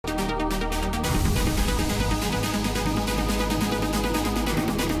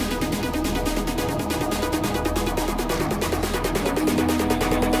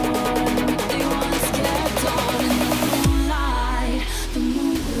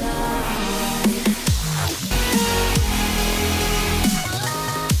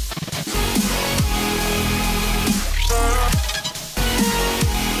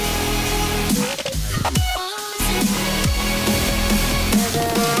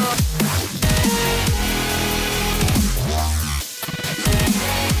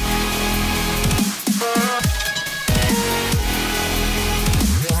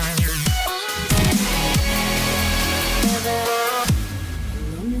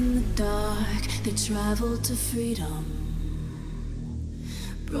dark, they traveled to freedom.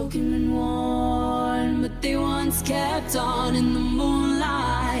 Broken and worn, but they once kept on in the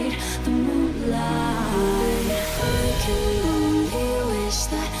moonlight, the moonlight. I can only wish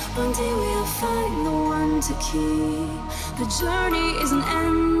that one day we'll find the one to keep. The journey is an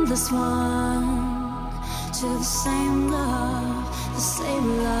endless one, to the same love, the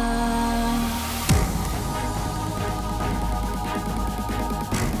same love.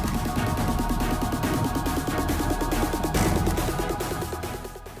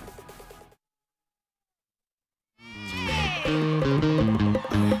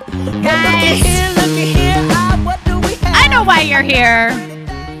 I know why you're here.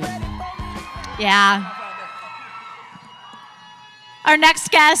 Yeah. Our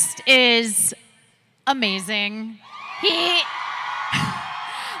next guest is amazing.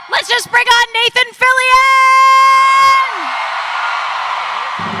 Let's just bring on Nathan Fillion!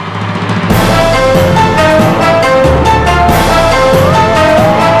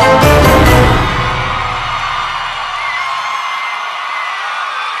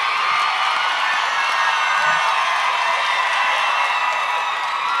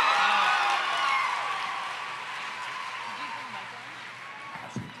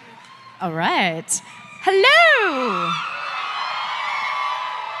 All right. Hello.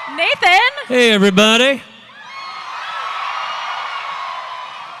 Nathan. Hey, everybody.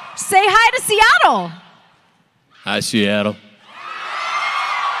 Say hi to Seattle. Hi, Seattle.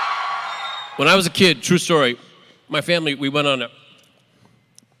 When I was a kid, true story, my family, we went on a...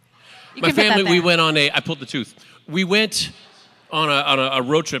 I pulled the tooth. We went on a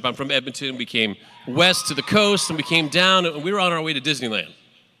road trip. I'm from Edmonton. We came west to the coast, and we came down, and we were on our way to Disneyland.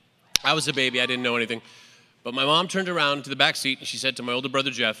 I was a baby, I didn't know anything. But my mom turned around to the back seat and she said to my older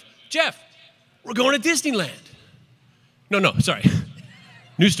brother, Jeff, we're going to Disneyland. No, sorry.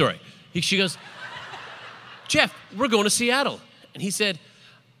 New story. She goes, Jeff, we're going to Seattle. And he said,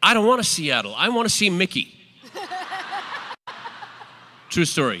 I don't want to Seattle, I want to see Mickey. True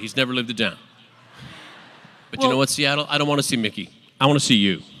story, he's never lived it down. But you know what, Seattle? I don't want to see Mickey. I want to see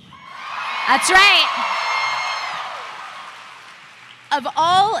you. That's right. Of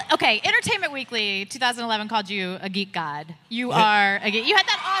all, okay, Entertainment Weekly 2011 called you a geek god. You are a geek. You had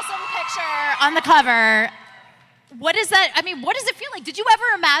that awesome picture on the cover. What is that? I mean, what does it feel like? Did you ever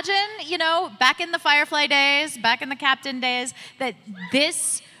imagine, back in the Firefly days, back in the Captain days, that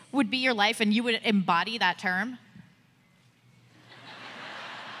this would be your life and you would embody that term?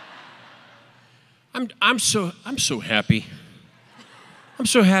 I'm so happy. I'm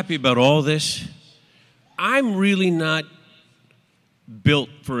so happy about all this. I'm really not built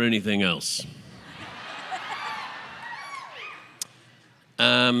for anything else.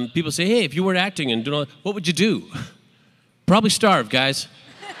 People say, hey, if you weren't acting and doing all that, what would you do? Probably starve, guys.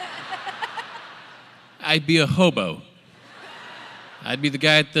 I'd be a hobo. I'd be the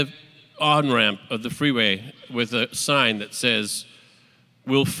guy at the on-ramp of the freeway with a sign that says,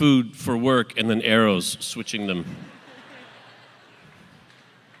 will food for work, and then arrows switching them.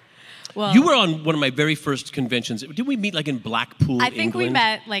 Well, you were on one of my very first conventions. Did we meet like in Blackpool, England? I think we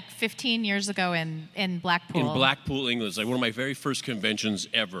met like 15 years ago in Blackpool. In Blackpool, England. It's like one of my very first conventions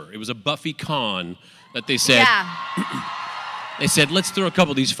ever. It was a Buffy con that they said, they said, let's throw a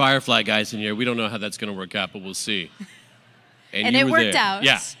couple of these Firefly guys in here. We don't know how that's going to work out, but we'll see. And it worked out.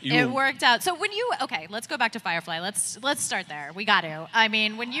 Yeah. It worked out. So when you, okay, let's go back to Firefly. Let's start there. We got to. I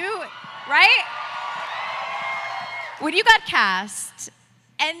mean, when you got cast,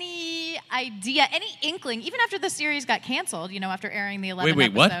 any idea, any inkling, even after the series got canceled, after airing the 11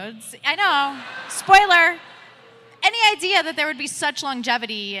 episodes. What? I know. Spoiler. Any idea that there would be such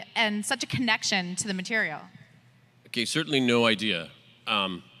longevity and such a connection to the material? Okay, certainly no idea.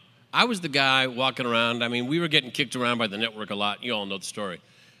 I was the guy walking around. I mean, we were getting kicked around by the network a lot. You all know the story.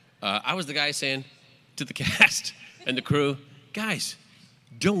 I was the guy saying to the cast and the crew, guys,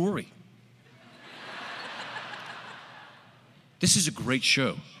 don't worry. This is a great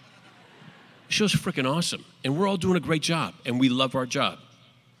show. The show's freaking awesome, and we're all doing a great job, and we love our job.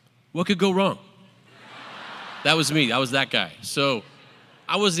 What could go wrong? That was me. I was that guy. So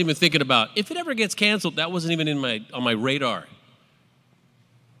I wasn't even thinking about, if it ever gets canceled, that wasn't even on my radar.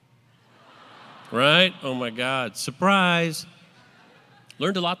 Right? Oh my God, surprise.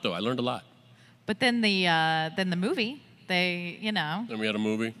 Learned a lot though, I learned a lot. But then the movie, Then we had a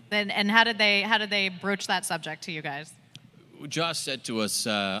movie. And how did they broach that subject to you guys? Josh said to us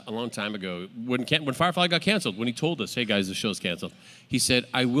a long time ago, when Firefly got canceled, when he told us, hey guys, the show's canceled, he said,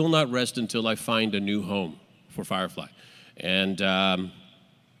 I will not rest until I find a new home for Firefly. And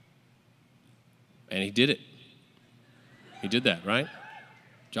he did it. He did that, right?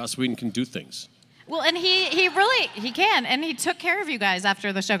 Joss Whedon can do things. Well, and he really can, and he took care of you guys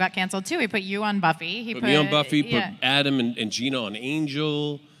after the show got canceled too. He put you on Buffy. He put me on Buffy. Yeah. Put Adam and Gina on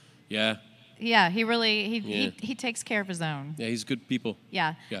Angel. Yeah. Yeah, he takes care of his own. Yeah, he's good people.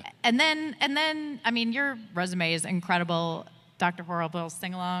 Yeah. Yeah. And then I mean, your resume is incredible. Dr. Horrible's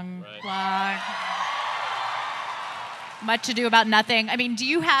sing-along blog. Much Ado About Nothing. I mean, do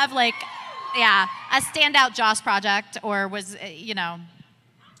you have like, a standout Joss project, or was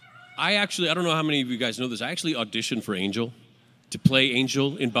I don't know how many of you guys know this. I actually auditioned for Angel, to play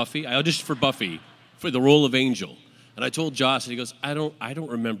Angel in Buffy. I auditioned for Buffy for the role of Angel. And I told Joss, and he goes, I don't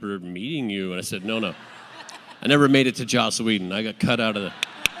remember meeting you. And I said, no. I never made it to Joss Whedon. I got cut out of the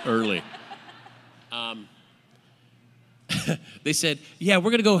early. They said, yeah,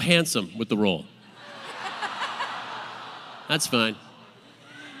 we're going to go handsome with the role. That's fine.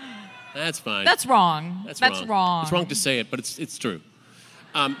 That's fine. That's wrong. That's wrong. It's wrong to say it, but it's true.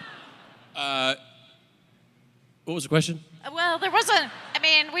 What was the question? Well, there wasn't. I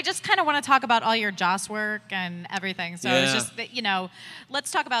mean, we just kind of want to talk about all your Joss work and everything. So it's just that,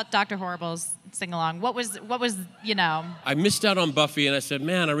 let's talk about Dr. Horrible's sing-along. What was. I missed out on Buffy, and I said,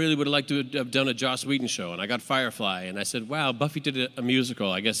 man, I really would have liked to have done a Joss Whedon show. And I got Firefly, and I said, wow, Buffy did a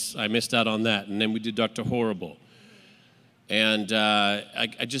musical. I guess I missed out on that. And then we did Dr. Horrible. And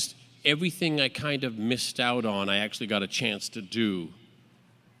I just, everything I kind of missed out on, I actually got a chance to do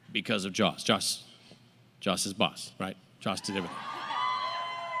because of Joss. Joss is boss, right? Joss did everything.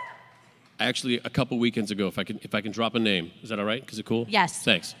 Actually, a couple weekends ago, if I can drop a name, is that all right? Is it cool? Yes.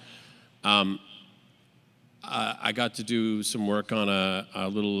 Thanks. I got to do some work on a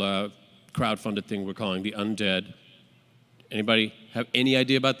little crowdfunded thing we're calling The Undead. Anybody have any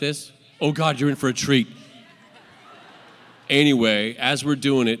idea about this? Oh God, you're in for a treat. Anyway, as we're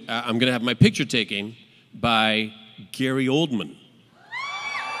doing it, I'm going to have my picture taken by Gary Oldman.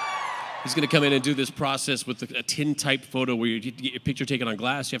 He's going to come in and do this process with a tin-type photo where you get your picture taken on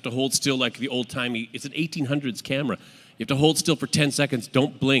glass. You have to hold still like the old-timey, it's an 1800s camera. You have to hold still for 10 seconds.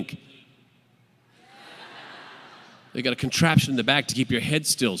 Don't blink. They got a contraption in the back to keep your head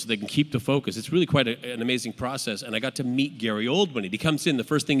still so they can keep the focus. It's really quite an amazing process. And I got to meet Gary Oldman. He comes in, the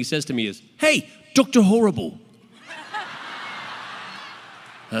first thing he says to me is, hey, Dr. Horrible.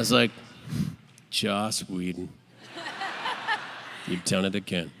 I was like, Joss Whedon. You've done it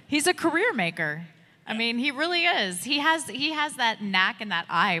again. He's a career maker. I mean, he really is. He has that knack and that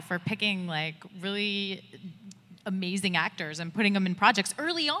eye for picking like really amazing actors and putting them in projects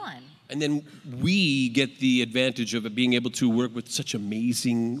early on. And then we get the advantage of it being able to work with such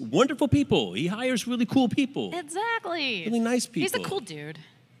amazing, wonderful people. He hires really cool people. Exactly. Really nice people. He's a cool dude.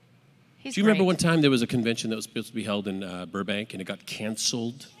 Do you remember one time there was a convention that was supposed to be held in Burbank and it got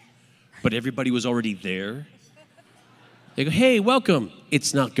canceled, but everybody was already there? They go, hey, welcome.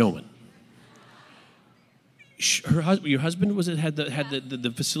 It's not going. Your husband had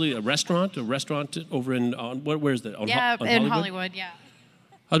the facility, a restaurant over in where is that? On in Hollywood, yeah.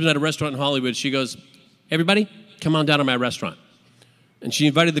 Husband had a restaurant in Hollywood. She goes, everybody, come on down to my restaurant, and she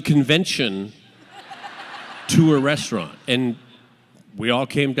invited the convention to her restaurant, and we all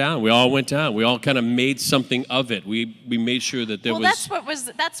came down. We all went down. We all kind of made something of it. We made sure that there was.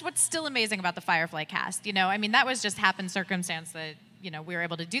 That's what's still amazing about the Firefly cast. I mean, that was just happened circumstance that we were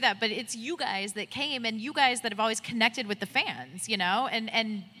able to do that. But it's you guys that came, and you guys that have always connected with the fans.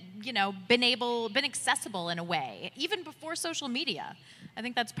 And been accessible in a way, even before social media. I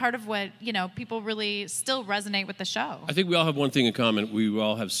think that's part of what people really still resonate with the show. I think we all have one thing in common. We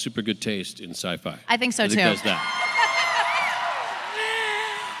all have super good taste in sci-fi. I think so too. That's that.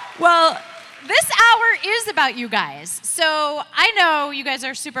 Well, this hour is about you guys. So I know you guys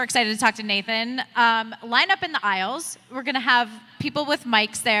are super excited to talk to Nathan. Line up in the aisles. We're going to have people with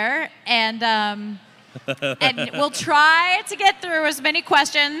mics there. And we'll try to get through as many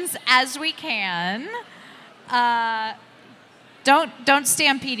questions as we can. Don't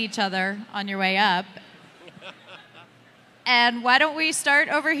stampede each other on your way up. And why don't we start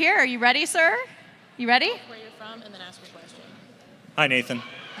over here? Are you ready, sir? You ready? Where you're from, and then ask your question. Hi, Nathan. This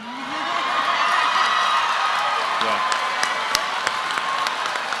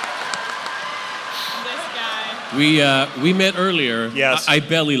guy. We met earlier. Yes. I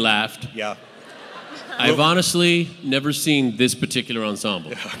belly laughed. Yeah. I've honestly never seen this particular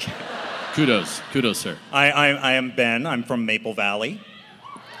ensemble. Okay. Kudos, sir. I am Ben. I'm from Maple Valley.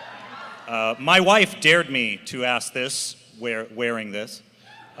 My wife dared me to ask this, wearing this,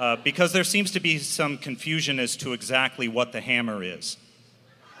 because there seems to be some confusion as to exactly what the hammer is.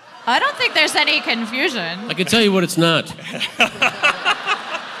 I don't think there's any confusion. I can tell you what it's not.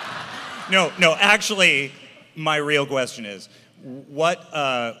 No, actually, my real question is,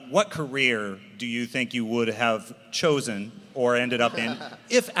 what career do you think you would have chosen or ended up in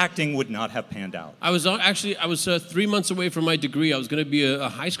if acting would not have panned out? I was 3 months away from my degree. I was going to be a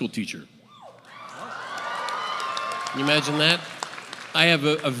high school teacher. Can you imagine that? I have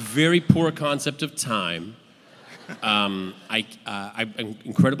a very poor concept of time. I'm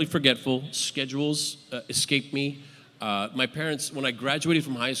incredibly forgetful. Schedules escape me. My parents, when I graduated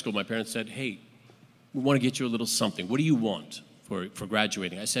from high school, my parents said, "Hey, we want to get you a little something. What do you want for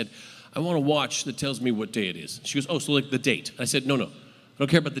graduating?" I said, "I want a watch that tells me what day it is." She goes, "Oh, so like the date?" I said, No, I don't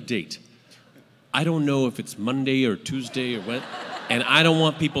care about the date. I don't know if it's Monday or Tuesday or when, and I don't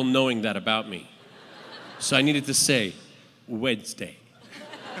want people knowing that about me. So I needed to say Wednesday.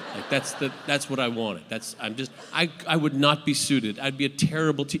 Like that's what I wanted. I would not be suited. I'd be a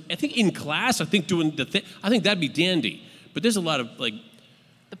terrible teacher. I think in class, I think doing the thing, I think that'd be dandy. But there's a lot of like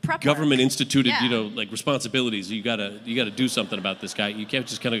The prep government work. instituted, Yeah. like responsibilities. You gotta do something about this guy. You can't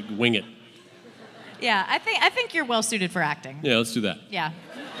just kind of wing it. Yeah, I think you're well suited for acting. Yeah, let's do that. Yeah.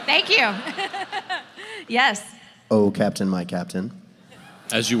 Thank you. Yes. Oh, Captain, my Captain.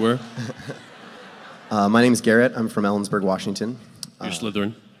 As you were, My name's Garrett. I'm from Ellensburg, Washington. you're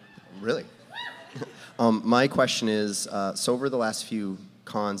Slytherin. Really? My question is, so over the last few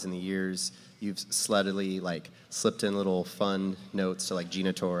cons in the years, you've steadily slipped in little fun notes to like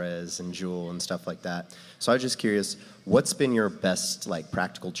Gina Torres and Jewel and stuff like that. So I was just curious, what's been your best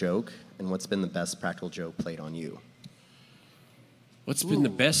practical joke, and what's been the best practical joke played on you? What's been the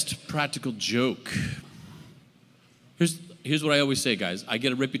best practical joke? Here's what I always say, guys. I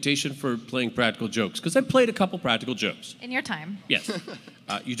get a reputation for playing practical jokes because I've played a couple practical jokes. In your time. Yes.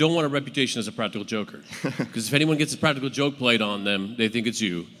 You don't want a reputation as a practical joker because if anyone gets a practical joke played on them, they think it's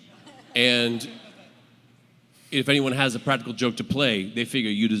you. And if anyone has a practical joke to play, they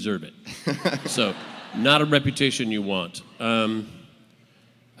figure you deserve it. So, not a reputation you want. I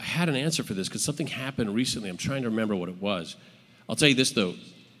had an answer for this because something happened recently. I'm trying to remember what it was. I'll tell you this, though.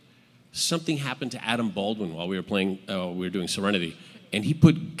 Something happened to Adam Baldwin while we were doing Serenity, and he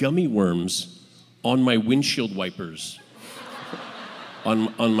put gummy worms on my windshield wipers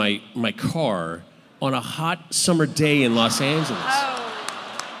on my car on a hot summer day in Los Angeles.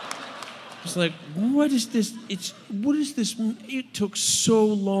 It's like, what is this? What is this? It took so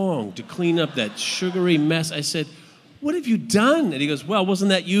long to clean up that sugary mess. I said, "What have you done?" And he goes, "Well, wasn't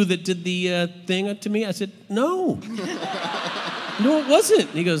that you that did the thing to me?" I said, "No." No, it wasn't.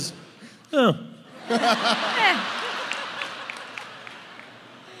 And he goes, "Oh."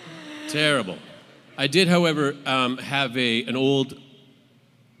 Terrible. I did, however, have an old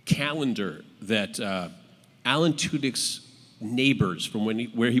calendar that Alan Tudyk's neighbors from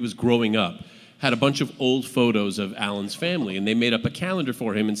where he was growing up had a bunch of old photos of Alan's family, and they made up a calendar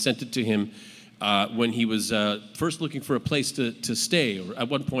for him and sent it to him when he was first looking for a place to stay. Or at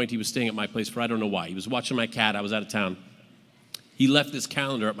one point, he was staying at my place for I don't know why. He was watching my cat. I was out of town. He left this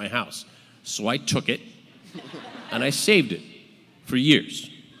calendar at my house. So I took it, and I saved it for years.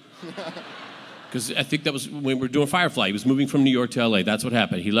 Because I think that was when we were doing Firefly. He was moving from New York to LA. That's what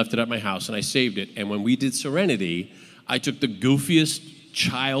happened. He left it at my house, and I saved it. And when we did Serenity, I took the goofiest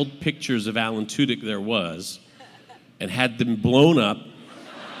child pictures of Alan Tudyk there was and had them blown up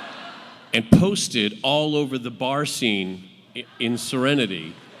and posted all over the bar scene in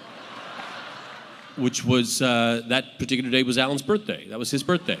Serenity, which was, that particular day was Alan's birthday. That was his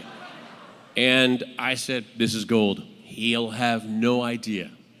birthday. And I said, this is gold. He'll have no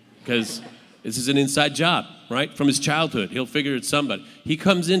idea because this is an inside job, right? From his childhood. He'll figure it's somebody. He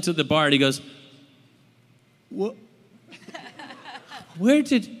comes into the bar and he goes, "What?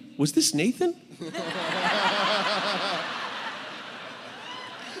 Was this Nathan?"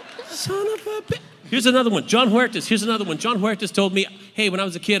 Son of a bitch. Here's another one. John Huertas. Here's another one. John Huertas told me, hey, when I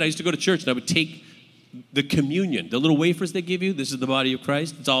was a kid, I used to go to church and I would take the communion, the little wafers they give you. This is the body of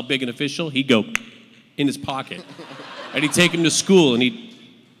Christ. It's all big and official. He'd go in his pocket. And he'd take him to school and he'd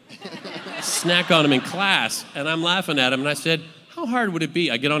snack on him in class. And I'm laughing at him and I said, how hard would it be?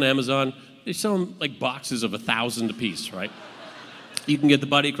 I get on Amazon. They sell them like boxes of 1,000 a piece, right? You can get the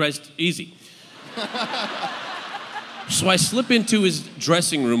body of Christ easy. So I slip into his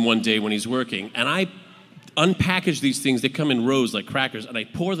dressing room one day when he's working, and I unpackage these things. They come in rows like crackers, and I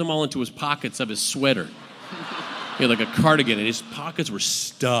pour them all into his pockets of his sweater. He had like a cardigan, and his pockets were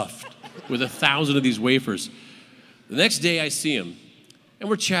stuffed with 1,000 of these wafers. The next day I see him, and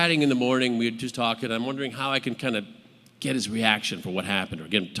we're chatting in the morning. We're just talking. I'm wondering how I can kind of get his reaction for what happened or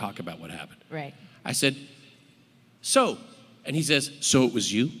get him to talk about what happened. Right. I said, so, and he says, so it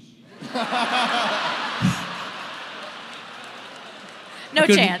was you? No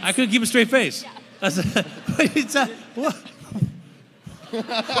chance. I couldn't keep a straight face. Yeah. I said, what?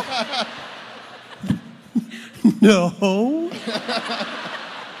 No.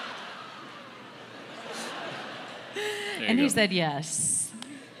 And he said yes.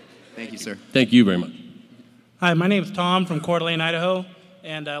 Thank you, sir. Thank you very much. Hi, my name's Tom from Coeur d'Alene, Idaho.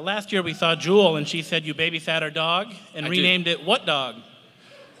 And last year we saw Jewel, and she said you babysat her dog and I did. renamed it What Dog?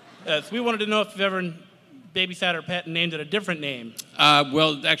 So we wanted to know if you've ever babysat her pet and named it a different name.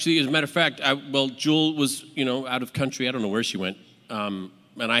 Well, actually, as a matter of fact, Jewel was, out of country. I don't know where she went.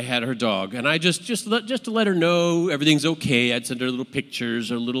 And I had her dog, and I just to let her know everything's okay. I'd send her little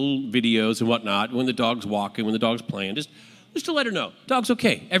pictures or little videos and whatnot when the dog's walking, when the dog's playing, just to let her know dog's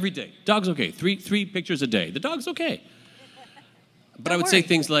okay every day. Dog's okay. Three pictures a day. The dog's okay. But I would say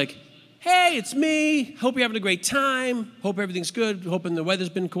things like, "Hey, it's me. Hope you're having a great time. Hope everything's good. Hoping the weather's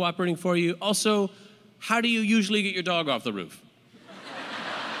been cooperating for you. Also, how do you usually get your dog off the roof?"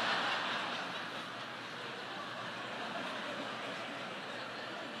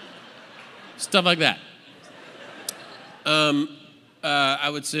 Stuff like that. I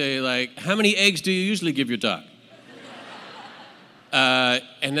would say, like, how many eggs do you usually give your dog?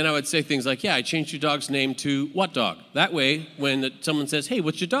 And then I would say things like, yeah, I changed your dog's name to What Dog? That way, when someone says, hey,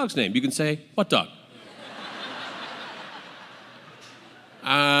 what's your dog's name? You can say, What Dog?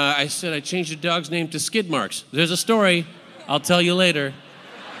 I said I changed your dog's name to Skid Marks. There's a story. I'll tell you later.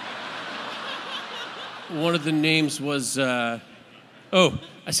 One of the names was, I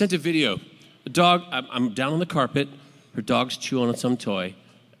sent a video. The dog, I'm down on the carpet, her dog's chewing on some toy,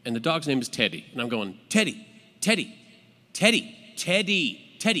 and the dog's name is Teddy. And I'm going, Teddy, Teddy, Teddy,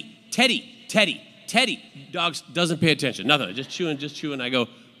 Teddy, Teddy, Teddy, Teddy, Teddy. Dog doesn't pay attention, nothing, just chewing. I go,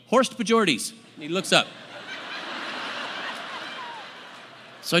 Horst Bajordes. And he looks up.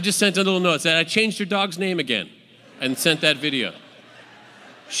 So I just sent a little note, said I changed your dog's name again, and sent that video.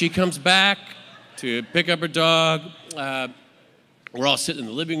 She comes back to pick up her dog. We're all sitting in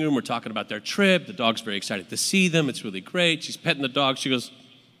the living room. We're talking about their trip. The dog's very excited to see them. It's really great. She's petting the dog. She goes,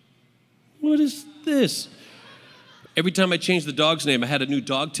 what is this? Every time I changed the dog's name, I had a new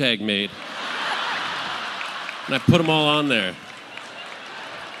dog tag made. And I put them all on there.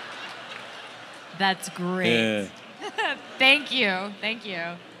 That's great. Yeah. Thank you. Thank you.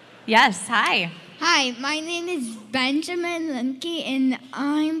 Yes, hi. Hi, my name is Benjamin Lemke, and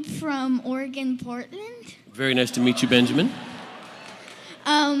I'm from Oregon, Portland. Very nice to meet you, Benjamin.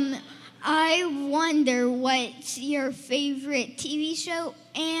 I wonder what's your favorite TV show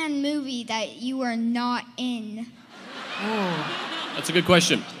and movie that you are not in? That's a good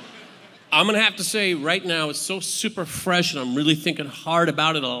question. I'm going to have to say right now, it's so super fresh, and I'm really thinking hard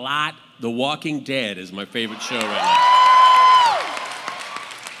about it a lot. The Walking Dead is my favorite show right now.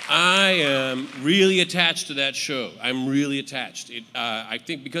 I am really attached to that show. I'm really attached. I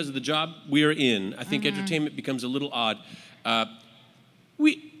think because of the job we are in, I think entertainment becomes a little odd.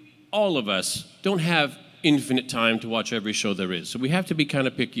 All of us don't have infinite time to watch every show there is, so we have to be kind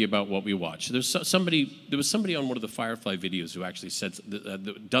of picky about what we watch. There was somebody on one of the Firefly videos who actually said,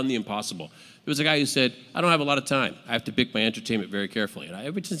 done the impossible. There was a guy who said, I don't have a lot of time. I have to pick my entertainment very carefully. And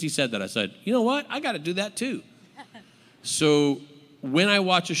ever since he said that, I said, you know what? I got to do that too. So when I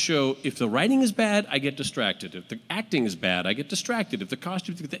watch a show, if the writing is bad, I get distracted. If the acting is bad, I get distracted. If the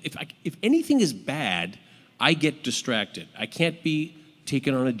costumes, if anything is bad, I get distracted. I can't be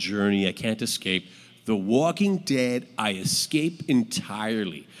taken on a journey. I can't escape. The Walking Dead, I escape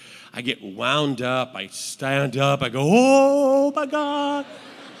entirely. I get wound up. I stand up. I go, oh my God.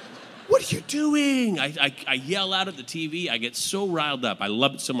 What are you doing? I yell out at the TV. I get so riled up. I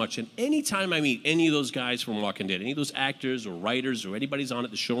love it so much. And anytime I meet any of those guys from Walking Dead, any of those actors or writers or anybody's on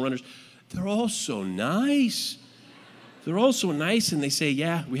it, the showrunners, they're all so nice. They're all so nice, and they say,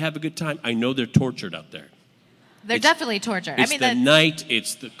 yeah, we have a good time. I know they're tortured out there. They're definitely tortured. It's the night,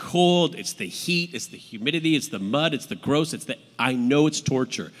 it's the cold, it's the heat, it's the humidity, it's the mud, it's the gross, I know it's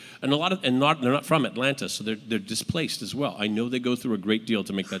torture. And they're not from Atlanta, so they're displaced as well. I know they go through a great deal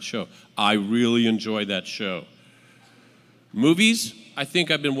to make that show. I really enjoy that show. Movies, I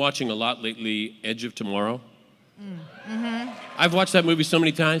think I've been watching a lot lately, Edge of Tomorrow. I've watched that movie so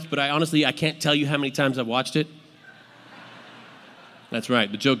many times, but I can't tell you how many times I've watched it. That's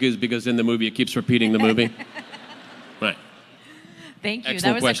right. The joke is because in the movie it keeps repeating the movie. Right. Thank you. Excellent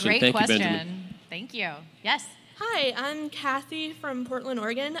That was question. a great Thank you, question. Benjamin. Thank you. Yes. Hi, I'm Kathy from Portland,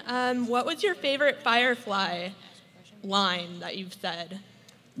 Oregon. What was your favorite Firefly line that you've said?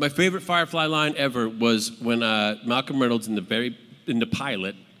 My favorite Firefly line ever was when Malcolm Reynolds in the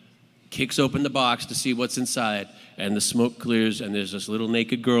pilot kicks open the box to see what's inside, and the smoke clears, and there's this little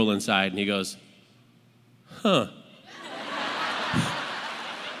naked girl inside, and he goes, huh.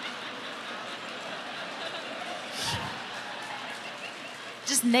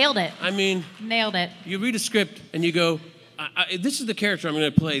 just nailed it. I mean, Nailed it. you read a script and you go, this is the character I'm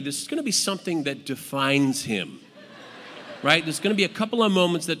going to play. This is going to be something that defines him. Right? There's going to be a couple of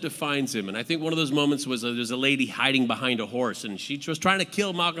moments that defines him. And I think one of those moments was there's a lady hiding behind a horse, and she was trying to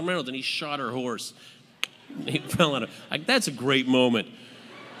kill Malcolm Reynolds, and he shot her horse. He fell on it. Like, that's a great moment.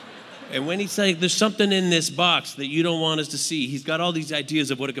 And when he's saying, there's something in this box that you don't want us to see, he's got all these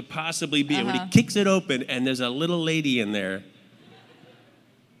ideas of what it could possibly be. And when he kicks it open, and there's a little lady in there,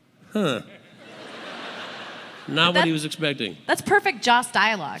 not what he was expecting. That's perfect Joss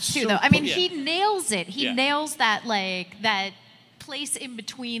dialogue, too, So though. I mean, yeah. he nails it. He Yeah. nails that, like, that place in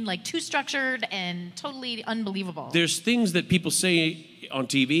between, like, too structured and totally unbelievable. There's things that people say on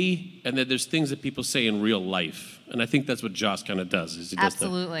TV, and then there's things that people say in real life. And I think that's what Joss kind of does, is he does the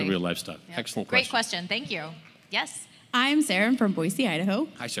real life stuff. Yep. Excellent Great question. question. Thank you. Yes? I'm Sarah. I'm from Boise, Idaho.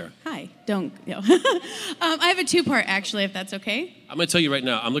 Hi, Sarah. Hi. Don't. No. I have a two-part, actually, if that's okay. I'm going to tell you right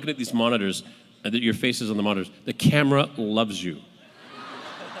now, I'm looking at these monitors, and your face is on the monitors. The camera loves you.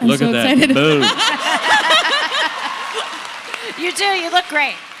 I'm Look so at that. excited. Boom. You do. You look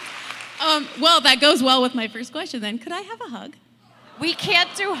great. Well, that goes well with my first question, then. Could I have a hug? We can't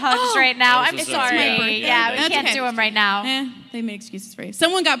do hugs right now. Oh, I'm so sorry. sorry. Yeah, we That's can't okay. do them right now. They made excuses for you.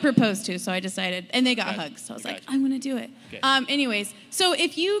 Someone got proposed to, so I decided, and they got Okay. hugs. So I was like, Gotcha. I'm going to do it. Okay. Anyways, so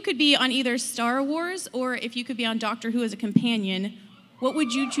if you could be on either Star Wars or if you could be on Doctor Who as a companion, what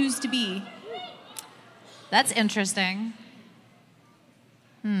would you choose to be? That's interesting.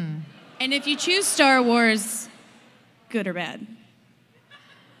 And if you choose Star Wars, good or bad?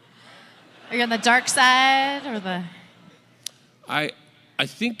 Are you on the dark side or the... I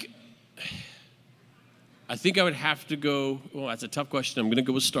think I would have to go, well, that's a tough question. I'm going to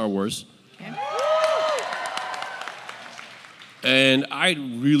go with Star Wars. Okay. And I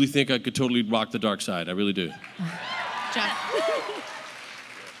really think I could totally rock the dark side. I really do. Jeff.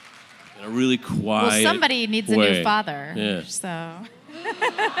 In a really quiet Well, somebody needs a way. new father. Yeah. So... I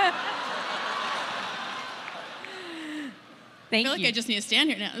Thank feel like you. I just need to stand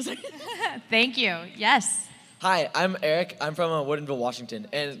here now. Thank you. Yes. Hi, I'm Eric. I'm from Woodinville, Washington,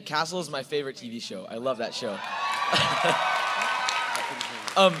 and Castle is my favorite TV show. I love that show.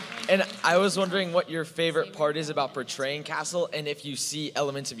 And I was wondering what your favorite part is about portraying Castle, and if you see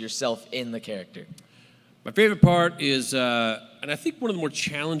elements of yourself in the character. My favorite part is, and I think one of the more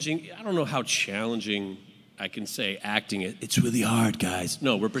challenging, I don't know how challenging I can say acting it. It's really hard, guys.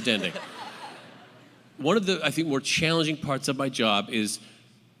 No, we're pretending. One of the, I think, more challenging parts of my job is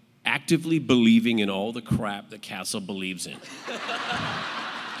actively believing in all the crap that Castle believes in.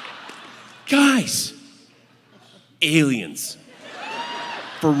 Guys, aliens.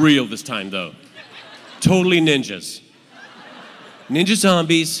 For real this time, though. Totally ninjas. Ninja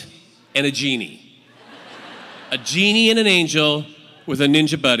zombies and a genie. A genie and an angel with a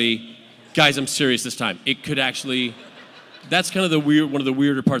ninja buddy. Guys, I'm serious this time. It could actually, that's kind of the weird, one of the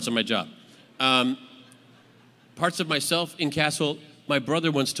weirder parts of my job. Parts of myself in Castle, my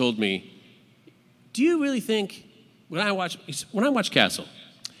brother once told me, do you really think, when I watch Castle,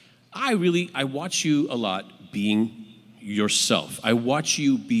 I watch you a lot being yourself. I watch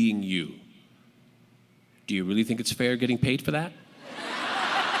you being you. Do you really think it's fair getting paid for that?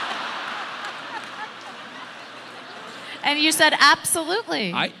 And you said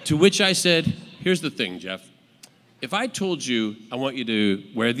absolutely. To which I said, here's the thing, Jeff. If I told you I want you to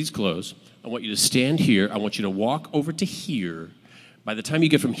wear these clothes, I want you to stand here, I want you to walk over to here. By the time you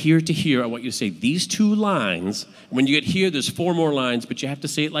get from here to here, I want you to say these 2 lines. When you get here, there's 4 more lines, but you have to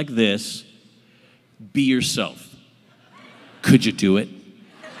say it like this. Be yourself. Could you do it?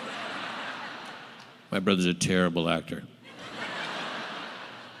 My brother's a terrible actor.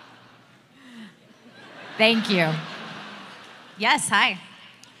 Thank you. Yes, hi.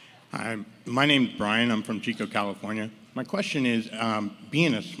 Hi, my name's Brian. I'm from Chico, California. My question is,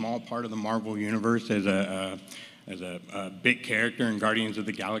 being a small part of the Marvel Universe as a big character in Guardians of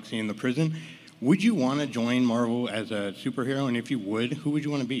the Galaxy in the prison, would you want to join Marvel as a superhero? And if you would, who would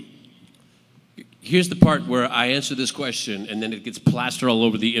you want to be? Here's the part where I answer this question and then it gets plastered all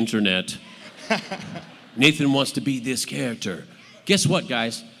over the internet. Nathan wants to be this character. Guess what,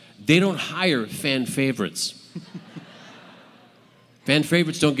 guys? They don't hire fan favorites. Fan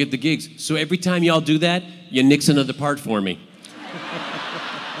favorites don't get the gigs. So every time y'all do that, you nix another part for me.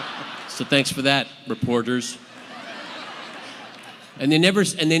 So thanks for that, reporters. And they never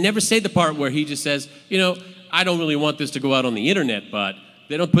say the part where he just says, you know, I don't really want this to go out on the internet, but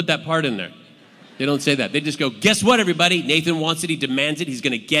they don't put that part in there. They don't say that. They just go, guess what, everybody? Nathan wants it, he demands it, he's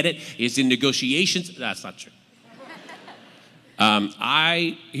gonna get it, he's in negotiations. That's not true.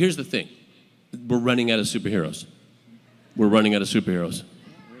 Here's the thing. We're running out of superheroes. We're running out of superheroes.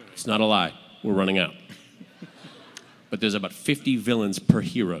 It's not a lie. We're running out. But there's about 50 villains per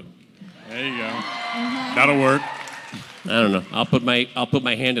hero. There you go. That'll work. I don't know. I'll put my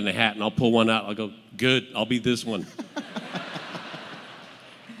hand in a hat and I'll pull one out. I'll go, good, I'll be this one.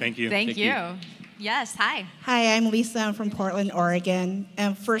 Thank you. Thank you. Yes, hi. Hi, I'm Lisa. I'm from Portland, Oregon.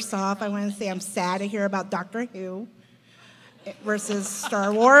 And first off, I want to say I'm sad to hear about Doctor Who versus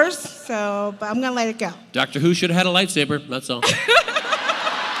Star Wars. So, but I'm going to let it go. Doctor Who should have had a lightsaber, that's all.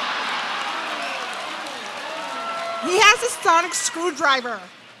 He has a sonic screwdriver.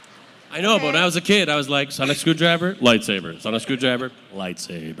 I know, but when I was a kid, I was like, sonic screwdriver, lightsaber. Sonic screwdriver,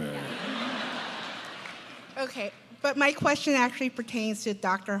 lightsaber. Okay, but my question actually pertains to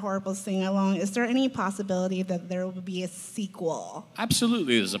Dr. Horrible's sing-along. Is there any possibility that there will be a sequel?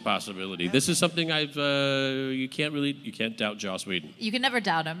 Absolutely, there's a possibility. This is something you can't doubt Joss Whedon. You can never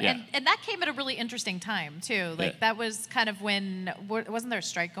doubt him. Yeah. And that came at a really interesting time, too. Like, that was kind of when, wasn't there a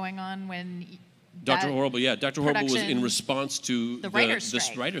strike going on when... Dr. Horrible, yeah. Dr. Horrible was in production- response to The writer's the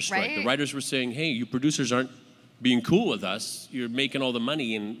strike, writer's strike. right? The writers were saying, hey, you producers aren't being cool with us. You're making all the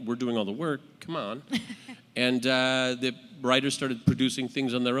money and we're doing all the work. Come on. And the writers started producing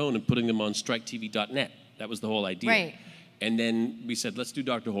things on their own and putting them on striketv.net. That was the whole idea. Right. And then we said, let's do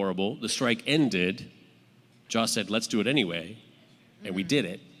Dr. Horrible. The strike ended. Joss said, let's do it anyway. And we did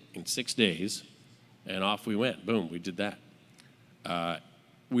it in 6 days. And off we went. Boom, we did that.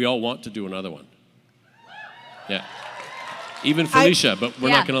 We all want to do another one. Yeah. Even Felicia, but we're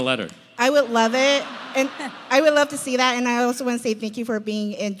not going to let her. I would love it, and I would love to see that. And I also want to say thank you for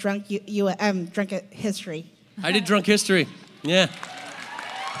being in Drunk History. I did Drunk History. Yeah.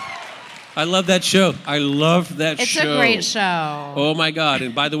 I love that show. I love that show. It's a great show. Oh my God!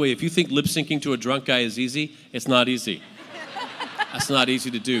 And by the way, if you think lip syncing to a drunk guy is easy, it's not easy. That's not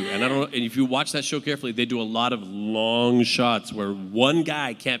easy to do. And I don't know. And if you watch that show carefully, they do a lot of long shots where one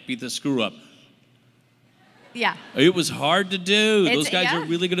guy can't beat the screw up. Yeah. It was hard to do. It's- Those guys yeah. are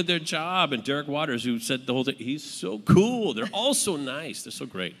really good at their job. And Derek Waters, who said the whole thing, he's so cool. They're all so nice. They're so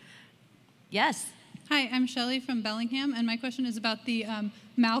great. Yes. Hi, I'm Shelley from Bellingham, and my question is about the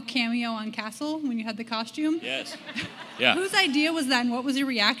Mal cameo on Castle when you had the costume. Yes. Yeah. Whose idea was that, and what was your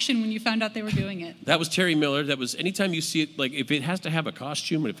reaction when you found out they were doing it? That was Terry Miller. That was anytime you see it, like if it has to have a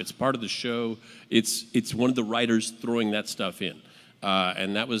costume and if it's part of the show, it's one of the writers throwing that stuff in.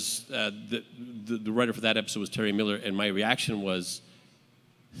 And that was the writer for that episode was Terry Miller, and my reaction was,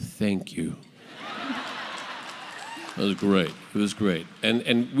 "Thank you." It was great. It was great, and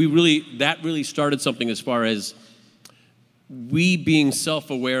that really started something as far as we being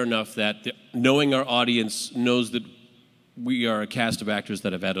self-aware enough that knowing our audience knows that we are a cast of actors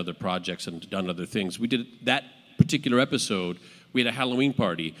that have had other projects and done other things. We did that particular episode. We had a Halloween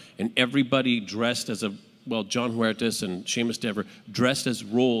party, and everybody dressed as John Huertas and Seamus Dever dressed as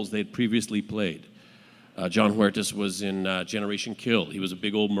roles they had previously played. John Huertas was in Generation Kill. He was a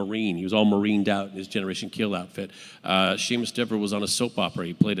big old Marine. He was all marined out in his Generation Kill outfit. Seamus Dever was on a soap opera.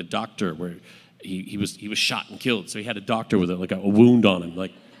 He played a doctor where he was shot and killed. So he had a doctor with a wound on him.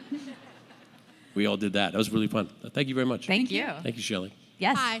 Like, we all did that. That was really fun. Thank you very much. Thank you. Thank you, Shelley.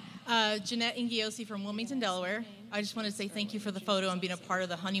 Yes. Hi, Jeanette Ingiosi from Wilmington, Delaware. I just wanted to say thank you for the photo and being a part of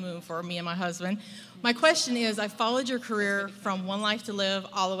the honeymoon for me and my husband. My question is, I followed your career from One Life to Live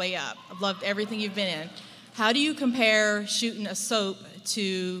all the way up. I've loved everything you've been in. How do you compare shooting a soap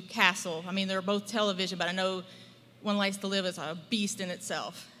to Castle? I mean, they're both television, but I know One Life to Live is a beast in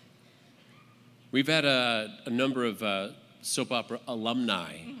itself. We've had a number of soap opera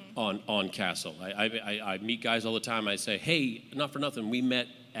alumni on Castle. I meet guys all the time. I say, hey, not for nothing, we met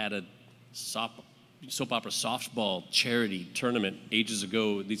at a soap opera softball charity tournament ages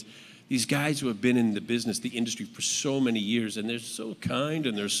ago. These guys who have been in the business, the industry for so many years, and they're so kind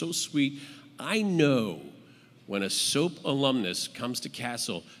and they're so sweet. I know when a soap alumnus comes to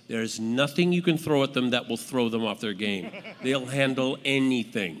Castle, there's nothing you can throw at them that will throw them off their game. They'll handle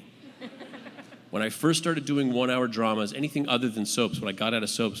anything. When I first started doing one-hour dramas, anything other than soaps, when I got out of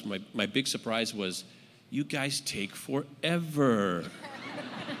soaps, my big surprise was, you guys take forever.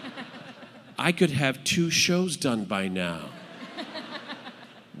 I could have 2 shows done by now.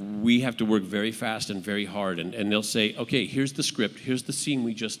 We have to work very fast and very hard, and they'll say, okay, here's the script, here's the scene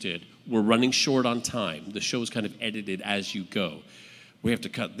we just did. We're running short on time. The show is kind of edited as you go. We have to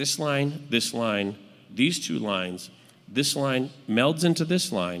cut this line, these 2 lines, this line melds into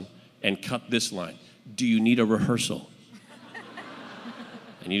this line, and cut this line. Do you need a rehearsal?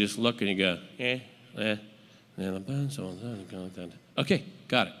 And you just look and you go, okay,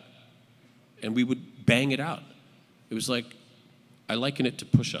 got it. And we would bang it out. It was like, I liken it to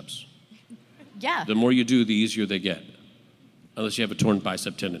push-ups. Yeah. The more you do, the easier they get. unless you have a torn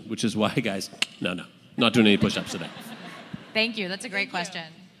bicep tendon, which is why, guys, no, not doing any push-ups today. Thank you. That's a great question.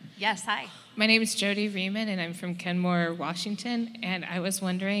 Yes, hi. My name is Jody Riemann, and I'm from Kenmore, Washington. And I was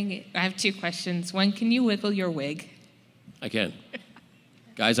wondering, I have two questions. One, can you wiggle your wig? I can.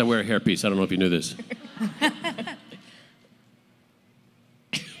 Guys, I wear a hairpiece. I don't know if you knew this.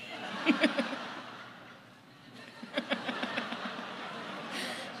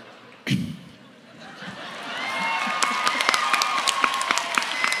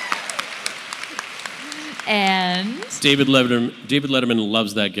 And? David Letterman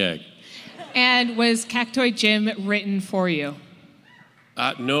loves that gag. And was Cactoid Jim written for you?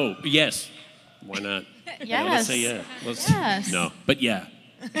 No. Yes. Why not? Yes. Let's say yeah. Yes. No, but yeah.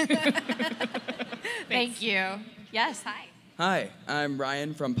 Thank you. Yes, hi. Hi, I'm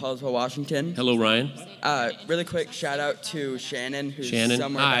Ryan from Paulsville, Washington. Hello, Ryan. Really quick shout out to Shannon, who's Shannon,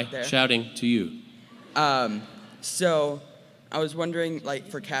 somewhere hi. back there. Shouting to you. So, I was wondering, like,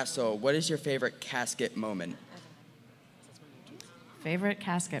 for Castle, what is your favorite casket moment? Favorite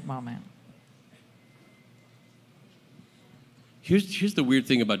casket moment? Here's the weird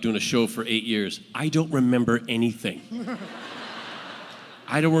thing about doing a show for 8 years. I don't remember anything.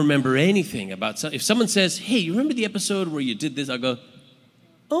 I don't remember anything about if someone says, "Hey, you remember the episode where you did this?" I'll go,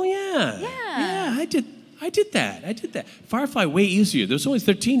 "Oh yeah, yeah, I did that. Firefly way easier. There's only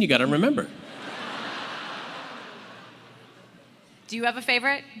 13 you got to remember." Do you have a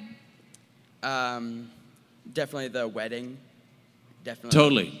favorite? Definitely the wedding. Definitely.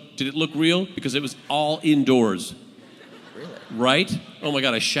 Totally. Did it look real? Because it was all indoors. Really? Right? Oh my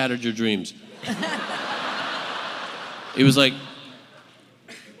God, I shattered your dreams. It was like,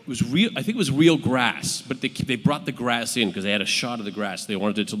 it was real. I think it was real grass, but they brought the grass in because they had a shot of the grass. They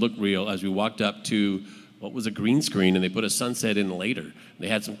wanted it to look real as we walked up to what was a green screen, and they put a sunset in later. They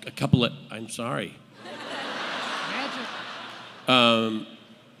had a couple of, I'm sorry.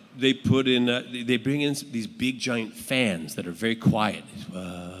 They put in, they bring in these big giant fans that are very quiet.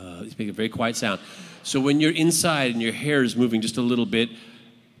 They make a very quiet sound. So when you're inside and your hair is moving just a little bit,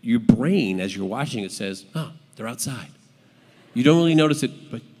 your brain, as you're watching it, says, "Oh, they're outside." You don't really notice it,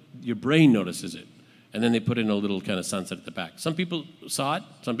 but your brain notices it. And then they put in a little kind of sunset at the back. Some people saw it,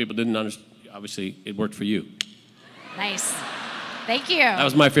 some people didn't understand. Obviously, it worked for you. Nice. Thank you. That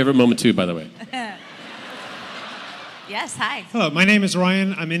was my favorite moment too, by the way. Yes, hi. Hello, my name is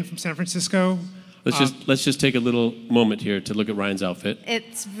Ryan. I'm in from San Francisco. Let's just take a little moment here to look at Ryan's outfit.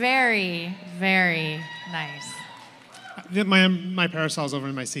 It's very, very nice. My parasol's over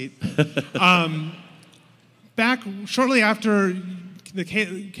in my seat. Back shortly after the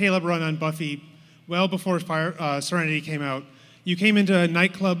Caleb run on Buffy, well before Serenity came out, you came into a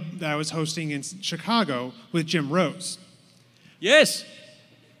nightclub that I was hosting in Chicago with Jim Rose. Yes.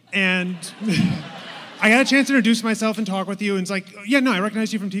 And I got a chance to introduce myself and talk with you, and it's like, "Yeah, no, I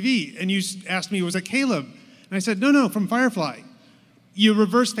recognize you from TV." And you asked me, was it Caleb? And I said, no, from Firefly. You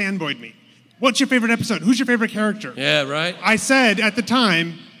reverse fanboyed me. What's your favorite episode? Who's your favorite character? Yeah, right. I said at the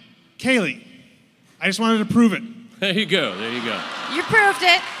time, Kaylee. I just wanted to prove it. There you go. You proved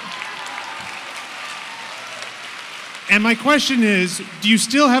it. And my question is, do you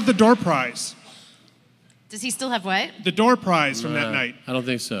still have the door prize? Does he still have what? The door prize from that night. I don't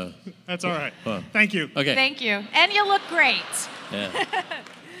think so. That's all right. Huh. Thank you. Okay. Thank you. And you look great. Yeah.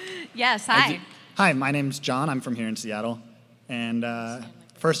 Yes, hi. Hi, my name's John. I'm from here in Seattle. And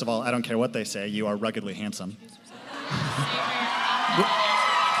first of all, I don't care what they say. You are ruggedly handsome.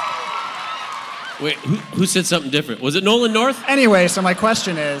 Wait, who said something different? Was it Nolan North? Anyway, so my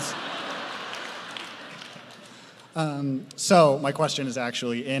question is... my question is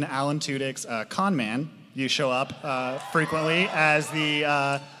actually, in Alan Tudyk's Con Man, you show up frequently as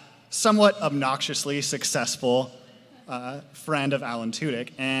the somewhat obnoxiously successful friend of Alan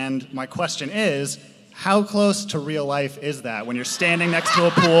Tudyk. And my question is, how close to real life is that when you're standing next to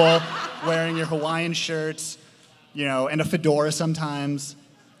a pool, wearing your Hawaiian shirts, and a fedora sometimes?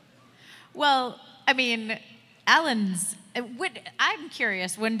 Well, I mean, I'm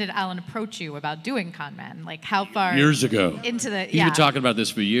curious, when did Alan approach you about doing Con Man? Like, how far? Years ago. Into the, He's been talking about this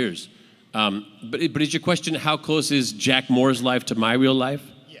for years. But is your question, how close is Jack Moore's life to my real life?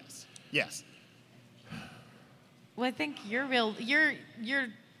 Yes. Well, I think he's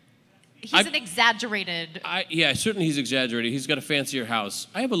an exaggerated. Yeah, certainly he's exaggerated. He's got a fancier house.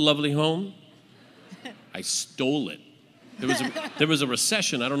 I have a lovely home. I stole it. There was a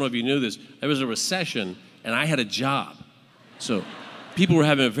recession. I don't know if you knew this. There was a recession, and I had a job. So people were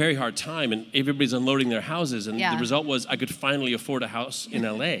having a very hard time, and everybody's unloading their houses, and the result was I could finally afford a house in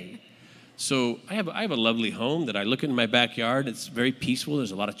LA. So I have a lovely home that I look in my backyard. It's very peaceful.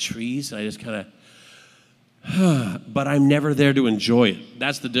 There's a lot of trees, and I just kind of but I'm never there to enjoy it.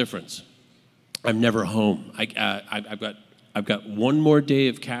 That's the difference. I'm never home. I've got one more day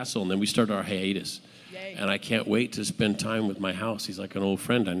of Castle, and then we start our hiatus. Yay. And I can't wait to spend time with my house. He's like an old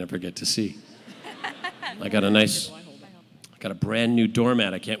friend I never get to see. I got a brand new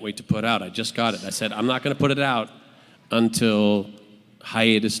doormat I can't wait to put out. I just got it. I said, I'm not going to put it out until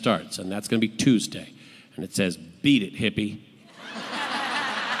hiatus starts, and that's going to be Tuesday. And it says, beat it, hippie.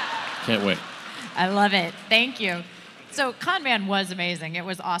 Can't wait. I love it. Thank you. So Con Man was amazing. It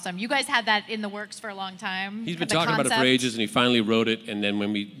was awesome. You guys had that in the works for a long time. He's been talking about it for ages, and he finally wrote it. And then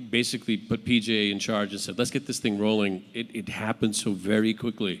when we basically put PJ in charge and said, let's get this thing rolling, it happened so very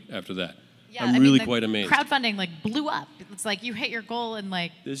quickly after that. Yeah, I'm really quite amazed. Crowdfunding blew up. It's like you hit your goal in a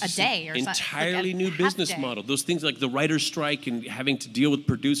day or something. Entirely new business model. Those things like the writer's strike and having to deal with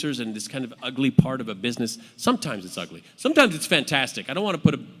producers and this kind of ugly part of a business. Sometimes it's ugly. Sometimes it's fantastic. I don't want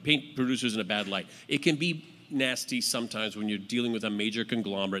to paint producers in a bad light. It can be nasty sometimes when you're dealing with a major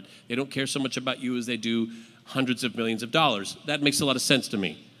conglomerate. They don't care so much about you as they do hundreds of millions of dollars. That makes a lot of sense to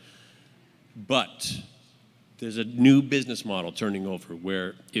me. But there's a new business model turning over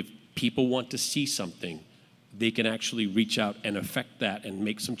where if people want to see something, they can actually reach out and affect that and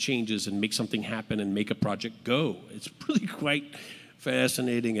make some changes and make something happen and make a project go. It's really quite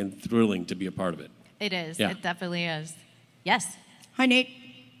fascinating and thrilling to be a part of it. It is. Yeah. It definitely is. Yes. Hi, Nate.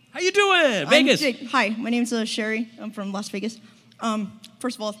 How you doing? Vegas. Hi, my name's Sherry. I'm from Las Vegas.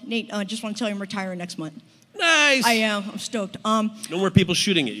 First of all, Nate, I just want to tell you I'm retiring next month. Nice. I am. I'm stoked. No more people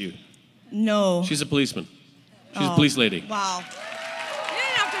shooting at you. No. She's a policeman. She's a police lady. Wow. You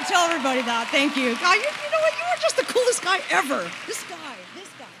didn't have to tell everybody that. Thank you. God, you know what? You are just the coolest guy ever. This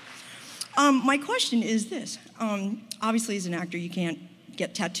guy. My question is this. Obviously, as an actor, you can't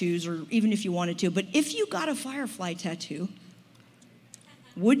get tattoos, or even if you wanted to, but if you got a firefly tattoo,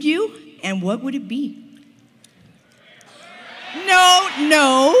 would you? And what would it be? No.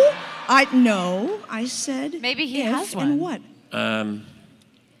 I said maybe he has one. And what?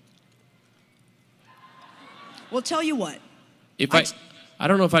 Well, tell you what. I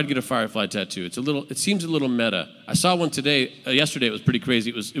don't know if I'd get a firefly tattoo. It seems a little meta. I saw one today. Yesterday it was pretty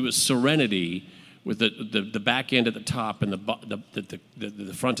crazy. It was Serenity with the back end at the top and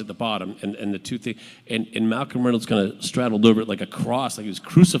the front at the bottom and the two things. And Malcolm Reynolds kind of straddled over it like a cross, like he was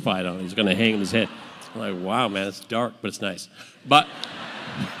crucified on it. He was going to hang in his head. I'm like, wow, man, it's dark, but it's nice. But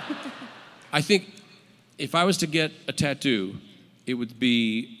I think if I was to get a tattoo, it would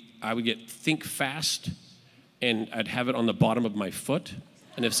be, I would get Think Fast, and I'd have it on the bottom of my foot.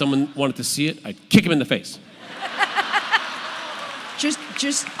 And if someone wanted to see it, I'd kick him in the face.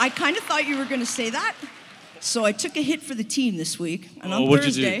 I kind of thought you were going to say that. So I took a hit for the team this week. And on what'd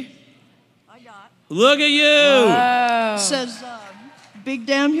Thursday, you do? Look at you! Whoa. Says, Big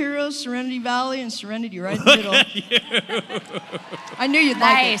Damn Heroes, Serenity Valley, and Serenity right in the middle. Look at you. I knew you'd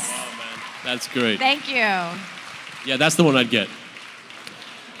like it. Oh, man. That's great. Thank you. Yeah, that's the one I'd get.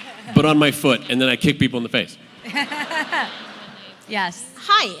 But on my foot, and then I kick people in the face. Yes.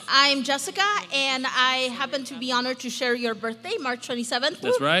 Hi, I'm Jessica, and I happen to be honored to share your birthday, March 27th.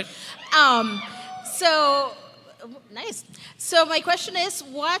 That's right. Nice. So my question is,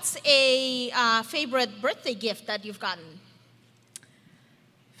 what's a favorite birthday gift that you've gotten?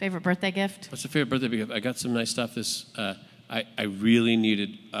 Favorite birthday gift? What's your favorite birthday gift? I got some nice stuff. I really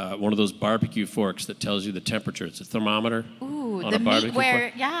needed one of those barbecue forks that tells you the temperature. It's a thermometer. Ooh, on the a barbecue meatware,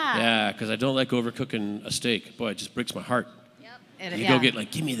 fork. yeah. Yeah, because I don't like overcooking a steak. Boy, it just breaks my heart. Yep. You go get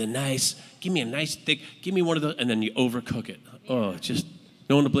give me a nice thick, give me one of those, and then you overcook it. Oh, just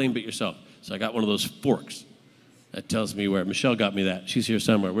no one to blame but yourself. So I got one of those forks that tells me where. Michelle got me that. She's here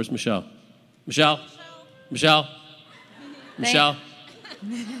somewhere. Where's Michelle? Michelle?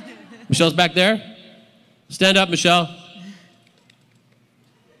 Michelle's back there? Stand up, Michelle.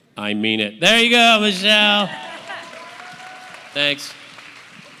 I mean it. There you go, Michelle. Thanks.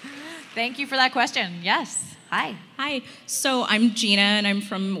 Thank you for that question. Yes. Hi. Hi. So I'm Gina, and I'm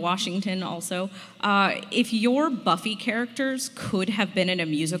from Washington also. If your Buffy characters could have been in a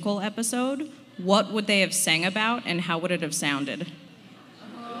musical episode, what would they have sang about, and how would it have sounded?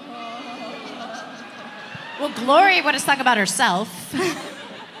 Well, Glory would have sung about herself. And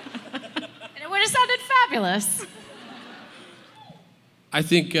it would have sounded fabulous. I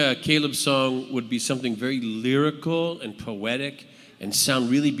think Caleb's song would be something very lyrical and poetic and sound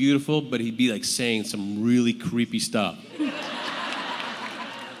really beautiful, but he'd be saying some really creepy stuff. But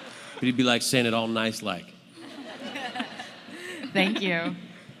he'd be saying it all nice like. Thank you.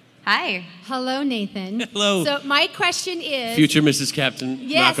 Hi. Hello, Nathan. Hello. So my question is... Future Mrs. Captain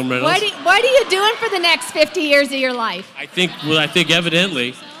yes, Malcolm Reynolds. What are you doing for the next 50 years of your life? I think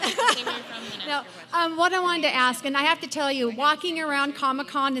evidently. What I wanted to ask, and I have to tell you, walking around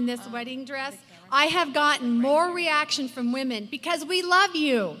Comicon in this wedding dress, I have gotten more reaction from women because we love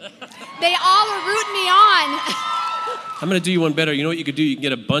you. They all are rooting me on. I'm going to do you one better. You know what you could do? You can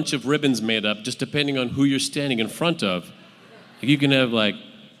get a bunch of ribbons made up, just depending on who you're standing in front of. You can have, like,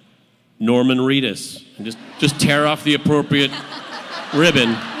 Norman Reedus, and just tear off the appropriate ribbon.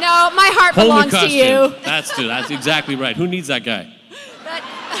 No, my heart Whole new belongs to costume. you. That's exactly right. Who needs that guy? But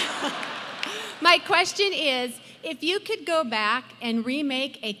my question is, if you could go back and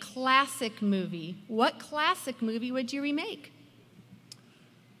remake a classic movie, what classic movie would you remake?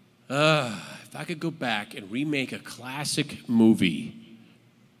 If I could go back and remake a classic movie.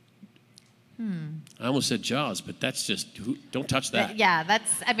 I almost said Jaws, but that's just, don't touch that. Yeah,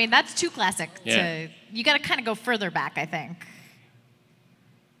 that's too classic. Yeah. You got to kind of go further back, I think.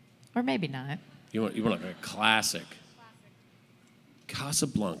 Or maybe not. You want like a classic.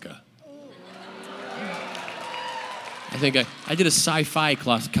 Casablanca. I think I did a sci-fi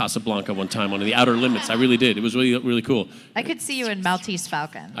Casablanca one time on The Outer Limits. I really did. It was really, really cool. I could see you in Maltese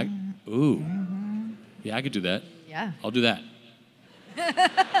Falcon. Ooh. Yeah, I could do that. Yeah. I'll do that.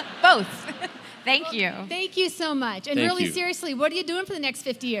 Both. Thank you. Thank you so much. And Thank really you. seriously, what are you doing for the next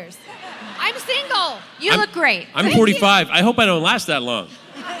 50 years? I'm single. You look great. I'm 45. I hope I don't last that long.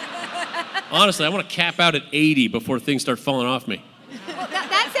 Honestly, I want to cap out at 80 before things start falling off me. Well,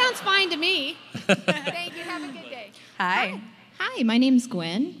 that sounds fine to me. Thank you. Have a good day. Hi. Hi, my name's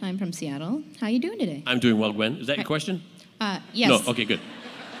Gwen. I'm from Seattle. How you doing today? I'm doing well, Gwen. Is that your question? Yes. No, okay, good.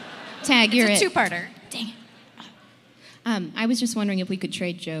 Tag, you're It's a it. two-parter. Dang it. I was just wondering if we could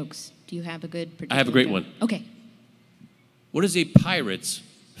trade jokes. Do you have a good particular I have a great joke? one. Okay. What is a pirate's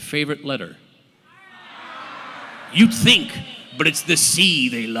favorite letter? You'd think, but it's the C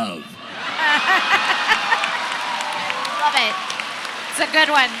they love. Love it. It's a good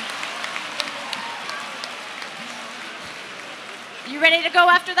one. You ready to go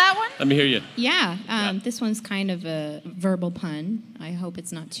after that one? Let me hear you. Yeah, this one's kind of a verbal pun. I hope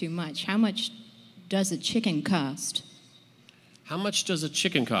it's not too much. How much does a chicken cost? How much does a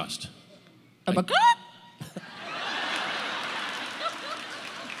chicken cost?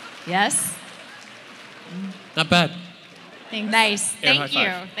 Yes. Not bad. Nice. Air Thank high you.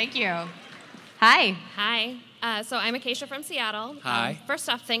 five. Thank you. Hi. Hi. So I'm Acacia from Seattle. Hi. First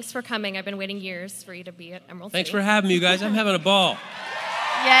off, thanks for coming. I've been waiting years for you to be at Emerald Thanks City. for having me, you guys. I'm having a ball.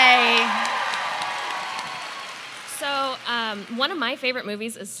 Yay. So one of my favorite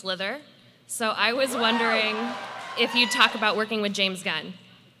movies is Slither. So I was wondering if you'd talk about working with James Gunn.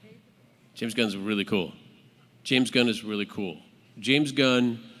 James Gunn's really cool. James Gunn is really cool. James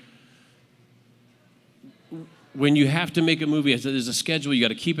Gunn, when you have to make a movie, there's a schedule, you got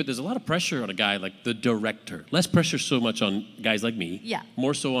to keep it. There's a lot of pressure on a guy like the director. Less pressure so much on guys like me. Yeah.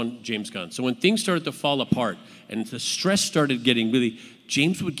 More so on James Gunn. So when things started to fall apart and the stress started getting really,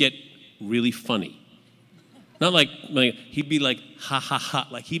 James would get really funny. Not like he'd be like, ha ha ha.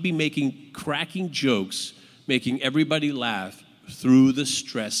 Like he'd be making cracking jokes, making everybody laugh through the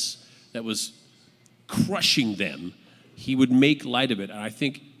stress that was crushing them. He would make light of it. And I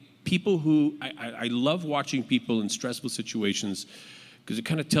think people who, I love watching people in stressful situations because it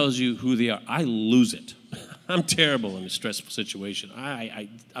kind of tells you who they are. I lose it. I'm terrible in a stressful situation.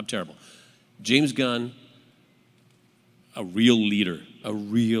 I'm terrible. James Gunn, a real leader.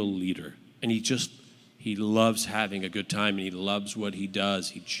 And he loves having a good time and he loves what he does.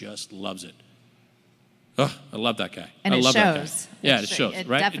 He just loves it. Oh, I love that guy. And I it love that guy. shows. Yeah, It it sho- shows, it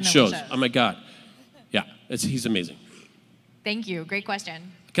right? It definitely shows. shows. Oh my God. Yeah, he's amazing. Thank you. Great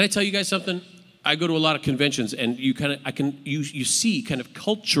question. Can I tell you guys something? I go to a lot of conventions, and you see kind of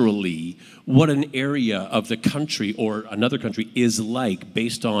culturally what an area of the country or another country is like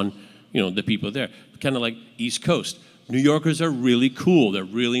based on, the people there. Kind of like East Coast. New Yorkers are really cool. They're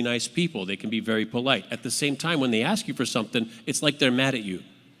really nice people. They can be very polite. At the same time, when they ask you for something, it's like they're mad at you.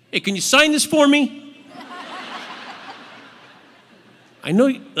 Hey, can you sign this for me? I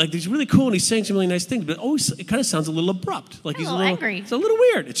know, like, he's really cool and he's saying some really nice things, but always it kind of sounds a little abrupt. Like he's a little angry. It's a little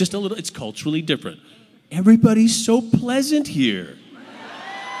weird. It's just it's culturally different. Everybody's so pleasant here.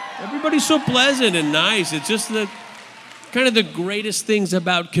 Everybody's so pleasant and nice. It's just kind of the greatest things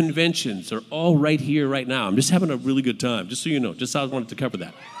about conventions are all right here, right now. I'm just having a really good time, just so you know. Just I wanted to cover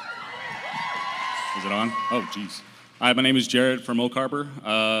that. Is it on? Oh, geez. Hi, my name is Jared from Oak Harbor.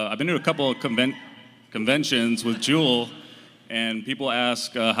 I've been to a couple of conventions with Jewel, and people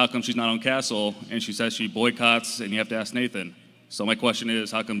ask how come she's not on Castle, and she says she boycotts, and you have to ask Nathan. So my question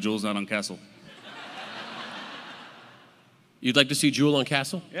is, how come Jewel's not on Castle? You'd like to see Jewel on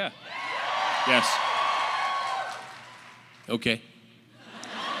Castle? Yeah. Yes. Okay.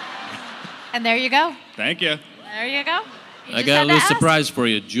 And there you go. Thank you. There you go. You I just got a had to little ask. surprise for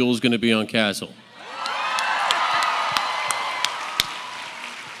you. Jewel's going to be on Castle.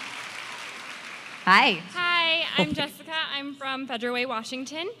 Hi. Hi, I'm Jessica. I'm from Federal Way,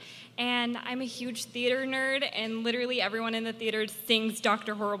 Washington, and I'm a huge theater nerd, and literally everyone in the theater sings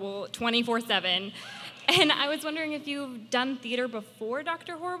Dr. Horrible 24/7. And I was wondering if you've done theater before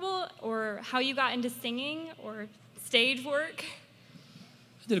Dr. Horrible, or how you got into singing or stage work.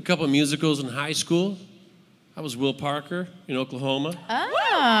 I did a couple of musicals in high school. I was Will Parker in Oklahoma.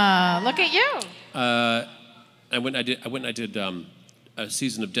 Ah, look at you. I went and I did a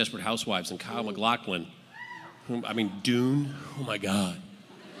season of Desperate Housewives, and Kyle MacLachlan, Dune. Oh my God.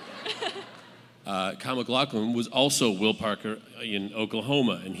 Kyle MacLachlan was also Will Parker in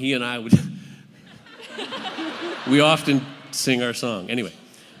Oklahoma, and he and I would we often sing our song. Anyway,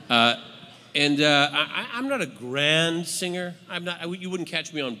 I'm not a grand singer. You wouldn't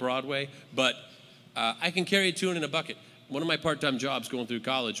catch me on Broadway, but I can carry a tune in a bucket. One of my part-time jobs going through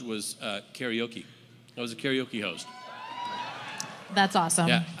college was karaoke. I was a karaoke host. That's awesome.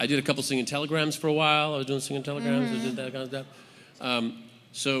 Yeah, I did a couple singing telegrams for a while. I was doing singing telegrams. I did that kind of stuff.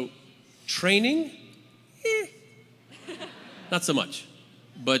 So training, not so much.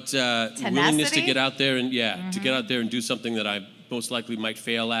 But willingness to get out there and to get out there and do something that I most likely might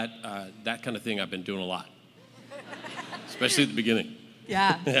fail at, that kind of thing I've been doing a lot, especially at the beginning.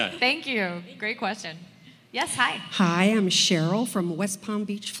 Yeah. Yeah. Thank you. Great question. Yes, hi. Hi, I'm Cheryl from West Palm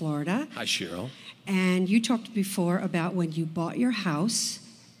Beach, Florida. Hi, Cheryl. And you talked before about when you bought your house,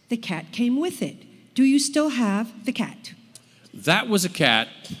 the cat came with it. Do you still have the cat? That was a cat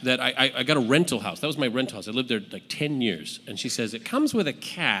that I got a rental house. That was my rental house. I lived there like 10 years. And she says, it comes with a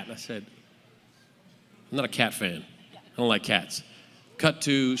cat. I said, I'm not a cat fan. I don't like cats. Cut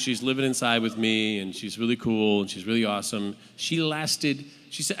to, she's living inside with me, and she's really cool, and she's really awesome. I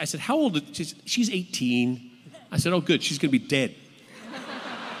said, how old is she? She's 18. I said, oh, good, she's going to be dead.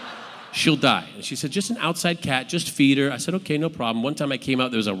 She'll die. And she said, just an outside cat, just feed her. I said, okay, no problem. One time I came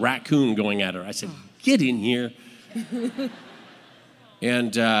out, there was a raccoon going at her. I said, get in here.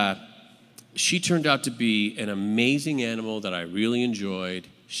 And she turned out to be an amazing animal that I really enjoyed.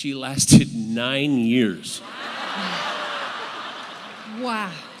 She lasted 9 years.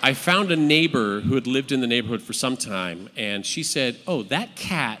 Wow. I found a neighbor who had lived in the neighborhood for some time, and she said, oh, that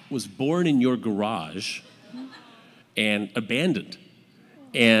cat was born in your garage and abandoned.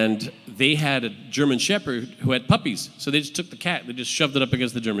 And they had a German Shepherd who had puppies. So they just took the cat, they just shoved it up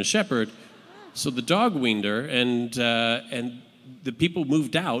against the German Shepherd. So the dog weaned her, and the people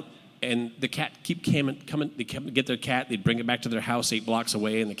moved out, and the cat keep coming. They come to get their cat. They'd bring it back to their house 8 blocks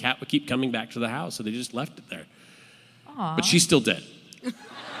away, and the cat would keep coming back to the house. So they just left it there. Aww. But she's still dead.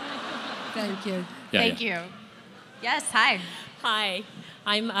 Thank you. Yeah, Thank you. Yes, hi. Hi,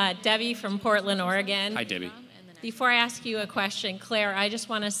 I'm Debbie from Portland, Oregon. Hi, Debbie. Before I ask you a question, Claire, I just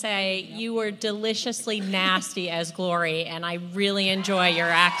want to say you were deliciously nasty as Glory, and I really enjoy your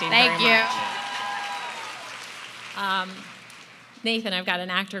acting Thank very you. much. Nathan, I've got an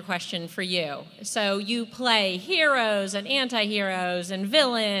actor question for you. So you play heroes and anti-heroes and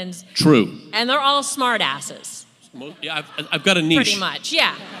villains. True. And they're all smartasses. Yeah, I've got a niche. Pretty much,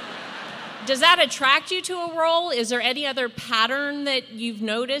 yeah. Does that attract you to a role? Is there any other pattern that you've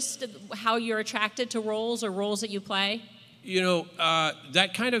noticed, how you're attracted to roles or roles that you play? You know,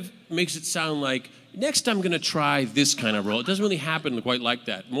 that kind of makes it sound like, next I'm going to try this kind of role. It doesn't really happen quite like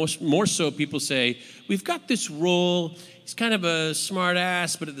that. More so, people say, we've got this role, he's kind of a smart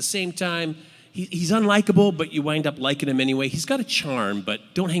ass, but at the same time, he's unlikable, but you wind up liking him anyway. He's got a charm, but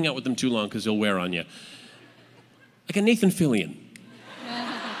don't hang out with him too long because he'll wear on you. Like a Nathan Fillion.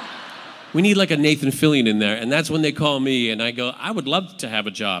 We need like a Nathan Fillion in there, and that's when they call me, and I go, I would love to have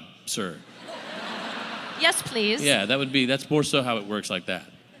a job, sir. Yes, please. Yeah, that's more so how it works like that.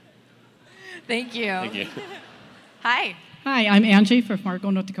 Thank you. Thank you. Hi. Hi, I'm Angie from Fargo,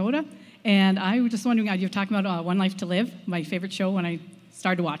 North Dakota, and I was just wondering, you were talking about One Life to Live, my favorite show when I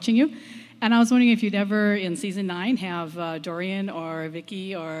started watching you, and I was wondering if you'd ever, in season 9, have Dorian or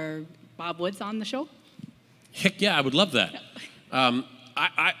Vicky or Bob Woods on the show? Heck yeah, I would love that.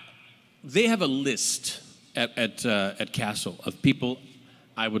 They have a list at Castle of people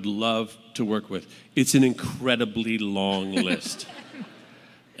I would love to work with. It's an incredibly long list.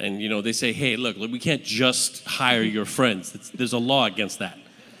 And, you know, they say, hey, look, we can't just hire your friends. There's a law against that.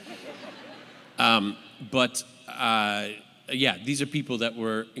 Yeah, these are people that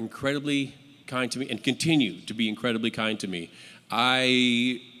were incredibly kind to me and continue to be incredibly kind to me.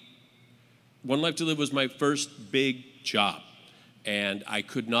 One Life to Live was my first big job. And I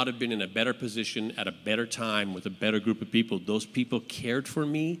could not have been in a better position at a better time with a better group of people. Those people cared for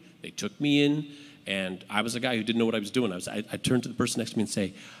me. They took me in. And I was a guy who didn't know what I was doing. I'd turn to the person next to me and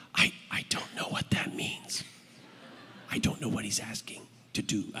say, I don't know what that means. I don't know what he's asking to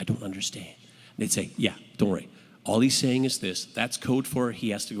do. I don't understand. And they'd say, yeah, don't worry. All he's saying is this. That's code for he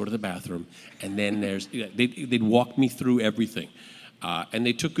has to go to the bathroom. And then they'd walk me through everything. And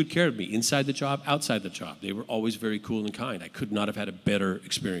they took good care of me, inside the job, outside the job. They were always very cool and kind. I could not have had a better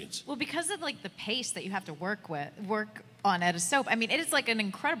experience. Well, because of like the pace that you have to work on at a soap, I mean, it is like an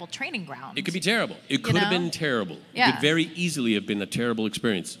incredible training ground. It could be terrible. It could have been terrible. Yeah. It could very easily have been a terrible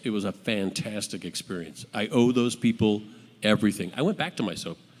experience. It was a fantastic experience. I owe those people everything. I went back to my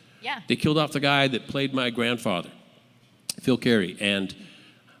soap. Yeah. They killed off the guy that played my grandfather, Phil Carey, and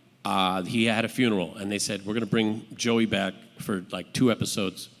he had a funeral, and they said, we're going to bring Joey back for like 2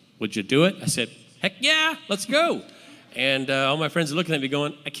 episodes. Would you do it? I said, heck yeah, let's go. And all my friends are looking at me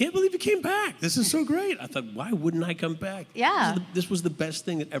going, I can't believe you came back. This is so great. I thought, why wouldn't I come back? Yeah. This was the best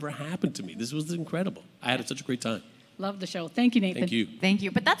thing that ever happened to me. This was incredible. I had such a great time. Love the show. Thank you, Nathan. Thank you. Thank you.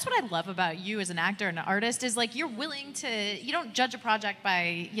 But that's what I love about you as an actor and an artist is like you're willing to, you don't judge a project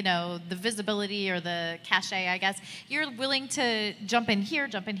by, the visibility or the cachet, I guess. You're willing to jump in here,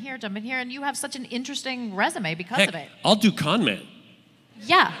 jump in here, jump in here, and you have such an interesting resume because of it. I'll do Con Man.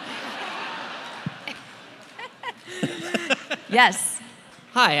 Yeah. Yes.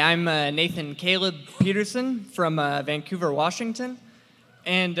 Hi, I'm Nathan Caleb Peterson from Vancouver, Washington.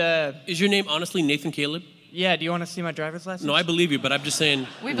 And is your name honestly Nathan Caleb? Yeah, do you want to see my driver's license? No, I believe you, but I'm just saying,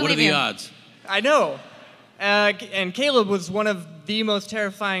 what are the odds? I know. And Caleb was one of the most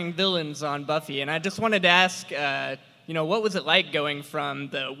terrifying villains on Buffy, and I just wanted to ask, what was it like going from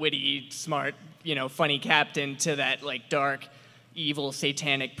the witty, smart, funny captain to that, like, dark, evil,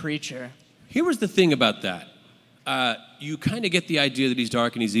 satanic preacher? Here was the thing about that. You kind of get the idea that he's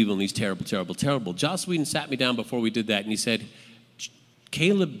dark and he's evil and he's terrible, terrible, terrible. Joss Whedon sat me down before we did that, and he said,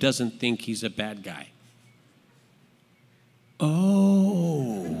 Caleb doesn't think he's a bad guy.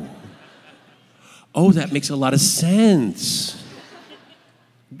 Oh, that makes a lot of sense.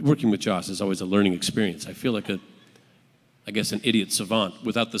 Working with Joss is always a learning experience. I feel like an idiot savant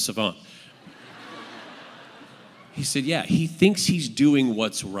without the savant. He said, yeah, he thinks he's doing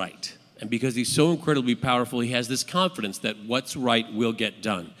what's right. And because he's so incredibly powerful, he has this confidence that what's right will get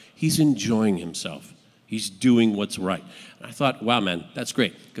done. He's enjoying himself. He's doing what's right. And I thought, wow, man, that's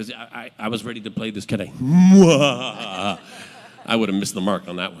great. Because I was ready to play this kind of, I would have missed the mark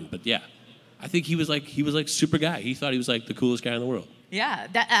on that one. But yeah, I think he was like super guy. He thought he was like the coolest guy in the world. Yeah,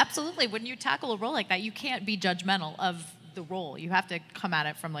 absolutely. When you tackle a role like that, you can't be judgmental of the role. You have to come at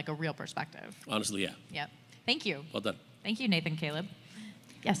it from like a real perspective. Honestly, yeah. Yeah. Thank you. Well done. Thank you, Nathan Caleb.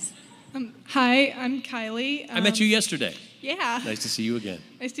 Yes. Hi, I'm Kylie. I met you yesterday. Yeah. Nice to see you again.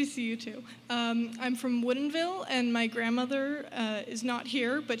 Nice to see you too. I'm from Woodinville, and my grandmother is not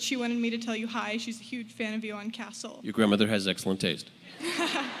here, but she wanted me to tell you hi. She's a huge fan of you on Castle. Your grandmother has excellent taste.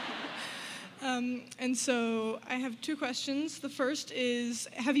 And so I have 2 questions. The first is,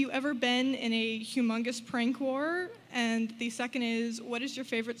 have you ever been in a humongous prank war? And the second is, what is your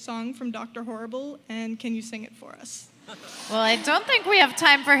favorite song from Dr. Horrible, and can you sing it for us? Well, I don't think we have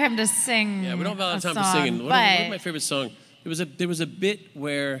time for him to sing. Yeah, we don't have a lot of time song, for singing. What but is my favorite song? There was a bit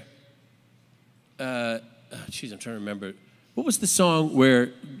where, I'm trying to remember. What was the song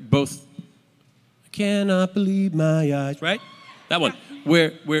where both, I cannot believe my eyes, right? That one.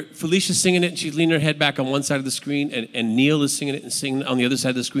 Where Felicia's singing it and she's leaning her head back on one side of the screen, and Neil is singing it and singing on the other side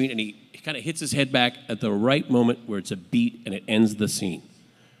of the screen, and he kind of hits his head back at the right moment where it's a beat and it ends the scene.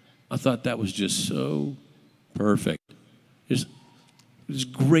 I thought that was just so perfect. There's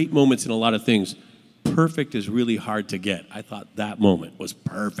great moments in a lot of things. Perfect is really hard to get. I thought that moment was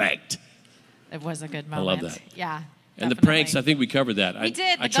perfect. It was a good I moment. love that. Yeah. And definitely. the pranks, I think we covered that. We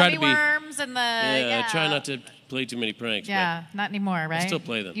did. The try gummy worms and the. Yeah, I try not to play too many pranks. Yeah, not anymore, right? I still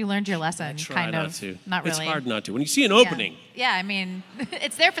play them. You learned your lesson, I try kind not of. to. Not really. It's hard not to. When you see an opening, Yeah, I mean,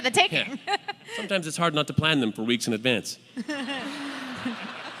 it's there for the taking. sometimes it's hard not to plan them for weeks in advance.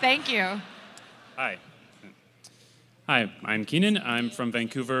 Thank you. Hi. Hi, I'm Keenan. I'm from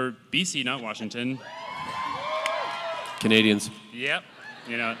Vancouver, BC, not Washington. Canadians. Yep.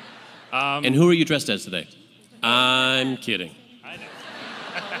 And who are you dressed as today? I'm kidding. I know.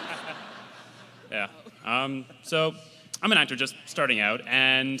 Yeah. So I'm an actor just starting out,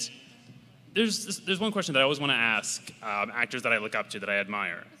 and there's one question that I always want to ask actors that I look up to, that I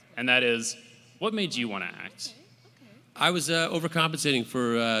admire, and that is, what made you want to act? I was overcompensating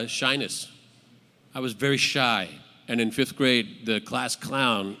for shyness. I was very shy. And in 5th grade, the class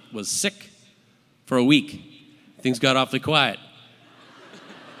clown was sick for a week. Things got awfully quiet.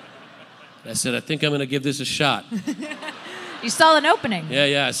 And I said, I think I'm going to give this a shot. You saw an opening.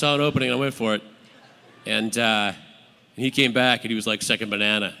 Yeah, I saw an opening. I went for it. And he came back, and he was like second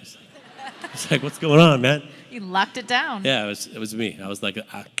banana. He's like, what's going on, man? You locked it down. Yeah, it was me. I was like,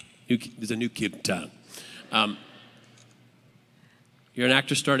 there's a new kid in town. You're an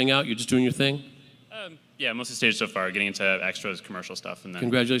actor starting out. You're just doing your thing. Yeah, mostly stage so far. Getting into extras, commercial stuff, and then.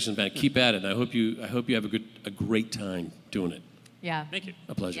 Congratulations, man. Keep at it. I hope you have a great time doing it. Yeah. Thank you.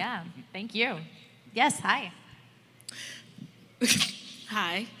 A pleasure. Yeah. Thank you. Yes. Hi.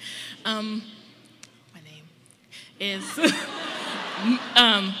 Hi. My name is.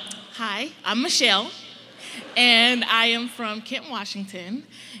 Hi, I'm Michelle, and I am from Kent, Washington.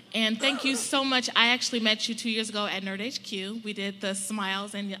 And thank you so much. I actually met you 2 years ago at Nerd HQ. We did the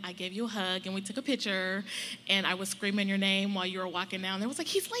smiles, and I gave you a hug, and we took a picture, and I was screaming your name while you were walking down. There was like,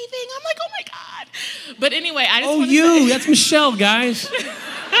 he's leaving. I'm like, oh my God. But anyway, I just want to say. That's Michelle, guys.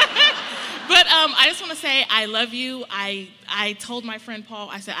 But I just want to say I love you. I told my friend Paul,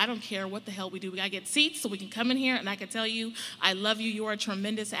 I said, I don't care what the hell we do. We got to get seats so we can come in here, and I can tell you, I love you. You're a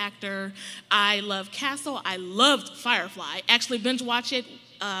tremendous actor. I love Castle. I loved Firefly. Actually binge watch it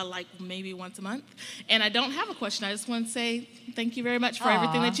like maybe once a month. And I don't have a question. I just want to say thank you very much for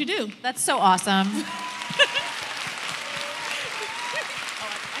everything that you do. That's so awesome.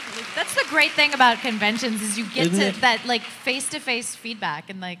 That's the great thing about conventions is you get that like face-to-face feedback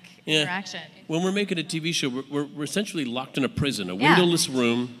and like interaction. When we're making a TV show, we're essentially locked in a prison, a windowless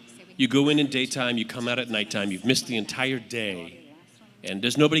room. You go in daytime, you come out at nighttime. You've missed the entire day, and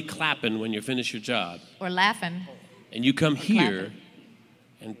there's nobody clapping when you finish your job. Or laughing. And you come here,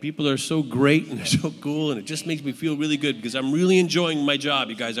 and people are so great and they're so cool, and it just makes me feel really good because I'm really enjoying my job,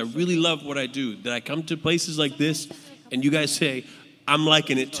 you guys. I really love what I do. That I come to places like this, and you guys say, I'm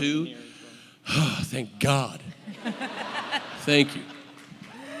liking it too. Oh, thank God. Thank you.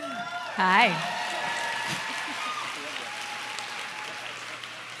 Hi.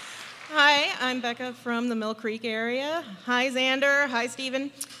 Hi, I'm Becca from the Mill Creek area. Hi, Xander. Hi,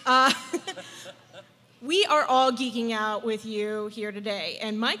 Steven. We are all geeking out with you here today,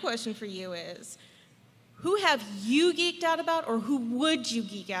 and my question for you is, who have you geeked out about, or who would you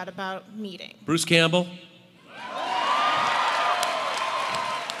geek out about meeting? Bruce Campbell.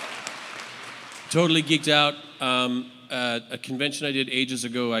 Totally geeked out. A convention I did ages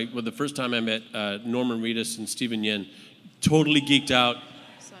ago, the first time I met Norman Reedus and Stephen Yen, totally geeked out.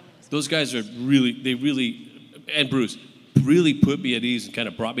 Those guys are and Bruce, really put me at ease and kind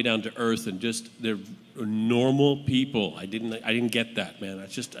of brought me down to earth, and just, they're normal people. I didn't get that, man. I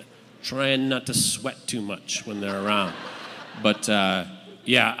just trying not to sweat too much when they're around. But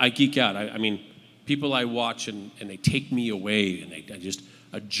yeah, I geek out. I mean, people I watch and they take me away, and I just,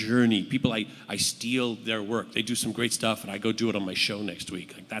 a journey. People, I steal their work. They do some great stuff, and I go do it on my show next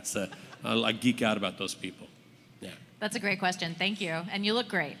week. Like I geek out about those people. Yeah. That's a great question. Thank you. And you look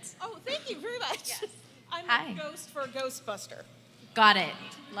great. Oh, thank you very much. Yes. I'm a ghost for Ghostbuster. Got it.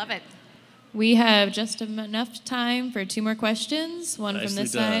 Love it. We have just enough time for 2 more questions, one from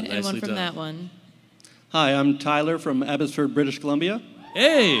this side and one from that one. Hi, I'm Tyler from Abbotsford, British Columbia.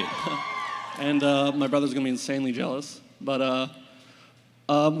 Hey! And my brother's going to be insanely jealous. But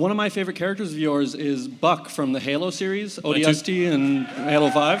one of my favorite characters of yours is Buck from the Halo series, ODST and Halo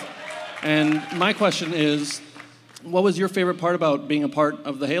 5. And my question is, what was your favorite part about being a part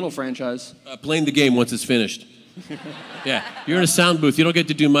of the Halo franchise? Playing the game once it's finished. Yeah, you're in a sound booth. You don't get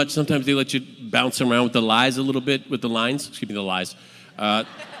to do much. Sometimes they let you bounce around with the lies a little bit, with the lines. Excuse me, the lies.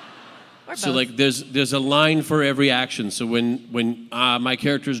 So like, there's a line for every action. So when my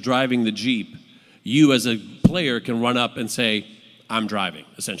character's driving the Jeep, you as a player can run up and say, I'm driving,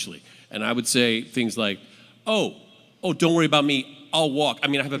 essentially. And I would say things like, oh, don't worry about me. I'll walk. I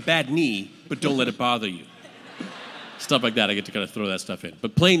mean, I have a bad knee, but don't let it bother you. Stuff like that. I get to kind of throw that stuff in.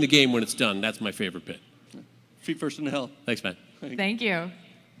 But playing the game when it's done, that's my favorite bit. Feet first into hell. Thanks, man. Thank you.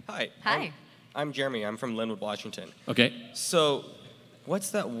 Hi. Hi. I'm Jeremy. I'm from Linwood, Washington. Okay. So, what's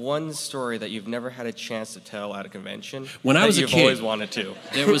that one story that you've never had a chance to tell at a convention? When I was a kid, you've always wanted to.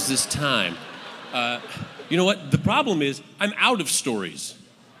 There was this time. You know what? The problem is I'm out of stories.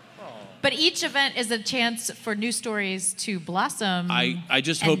 But each event is a chance for new stories to blossom. I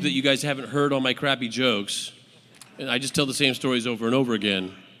just hope that you guys haven't heard all my crappy jokes. And I just tell the same stories over and over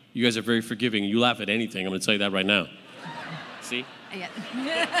again. You guys are very forgiving. You laugh at anything. I'm going to tell you that right now. See? Yeah.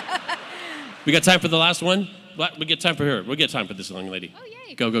 We got time for the last one? We get time for her. We'll get time for this young lady. Oh,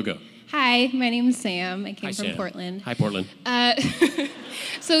 yay. Go, go, go. Hi, my name's Sam. I came Hi, from Sam. Portland. Hi, Portland.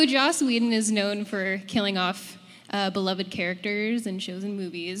 So Joss Whedon is known for killing off beloved characters in shows and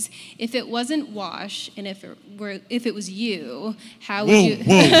movies. If it wasn't Wash, and if it was you, how would you?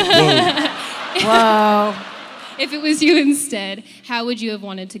 Whoa. If it was you instead, how would you have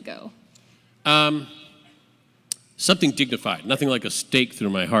wanted to go? Something dignified, nothing like a stake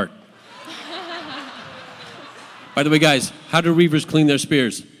through my heart. By the way, guys, how do reavers clean their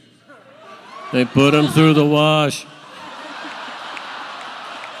spears? They put them through the wash.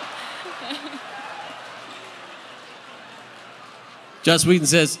 Joss Whedon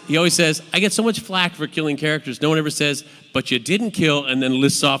says, he always says, I get so much flack for killing characters. No one ever says, but you didn't kill, and then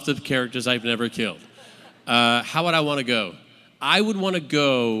lists off the characters I've never killed. How would I want to go? I would want to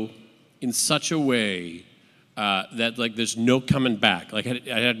go in such a way that like there's no coming back. Like I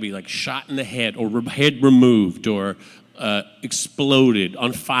had to be like shot in the head or head removed or exploded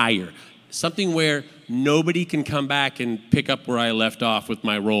on fire. Something where nobody can come back and pick up where I left off with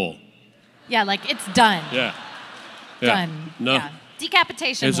my role. Yeah, like it's done. Yeah. Done. No. Yeah.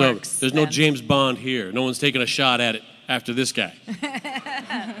 Decapitation it's works. Over. There's no James Bond here. No one's taking a shot at it after this guy.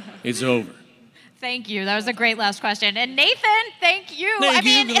 It's over. Thank you. That was a great last question. And Nathan, thank you. Thank I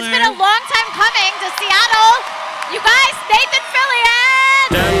mean, you, it's been a long time coming to Seattle. You guys, Nathan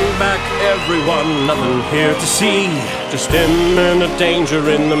Fillion! Stand back, everyone, nothing here to see. Just imminent danger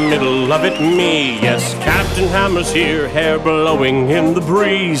in the middle of it, me. Yes, Captain Hammer's here, hair blowing in the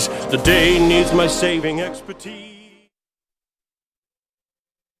breeze. The day needs my saving expertise.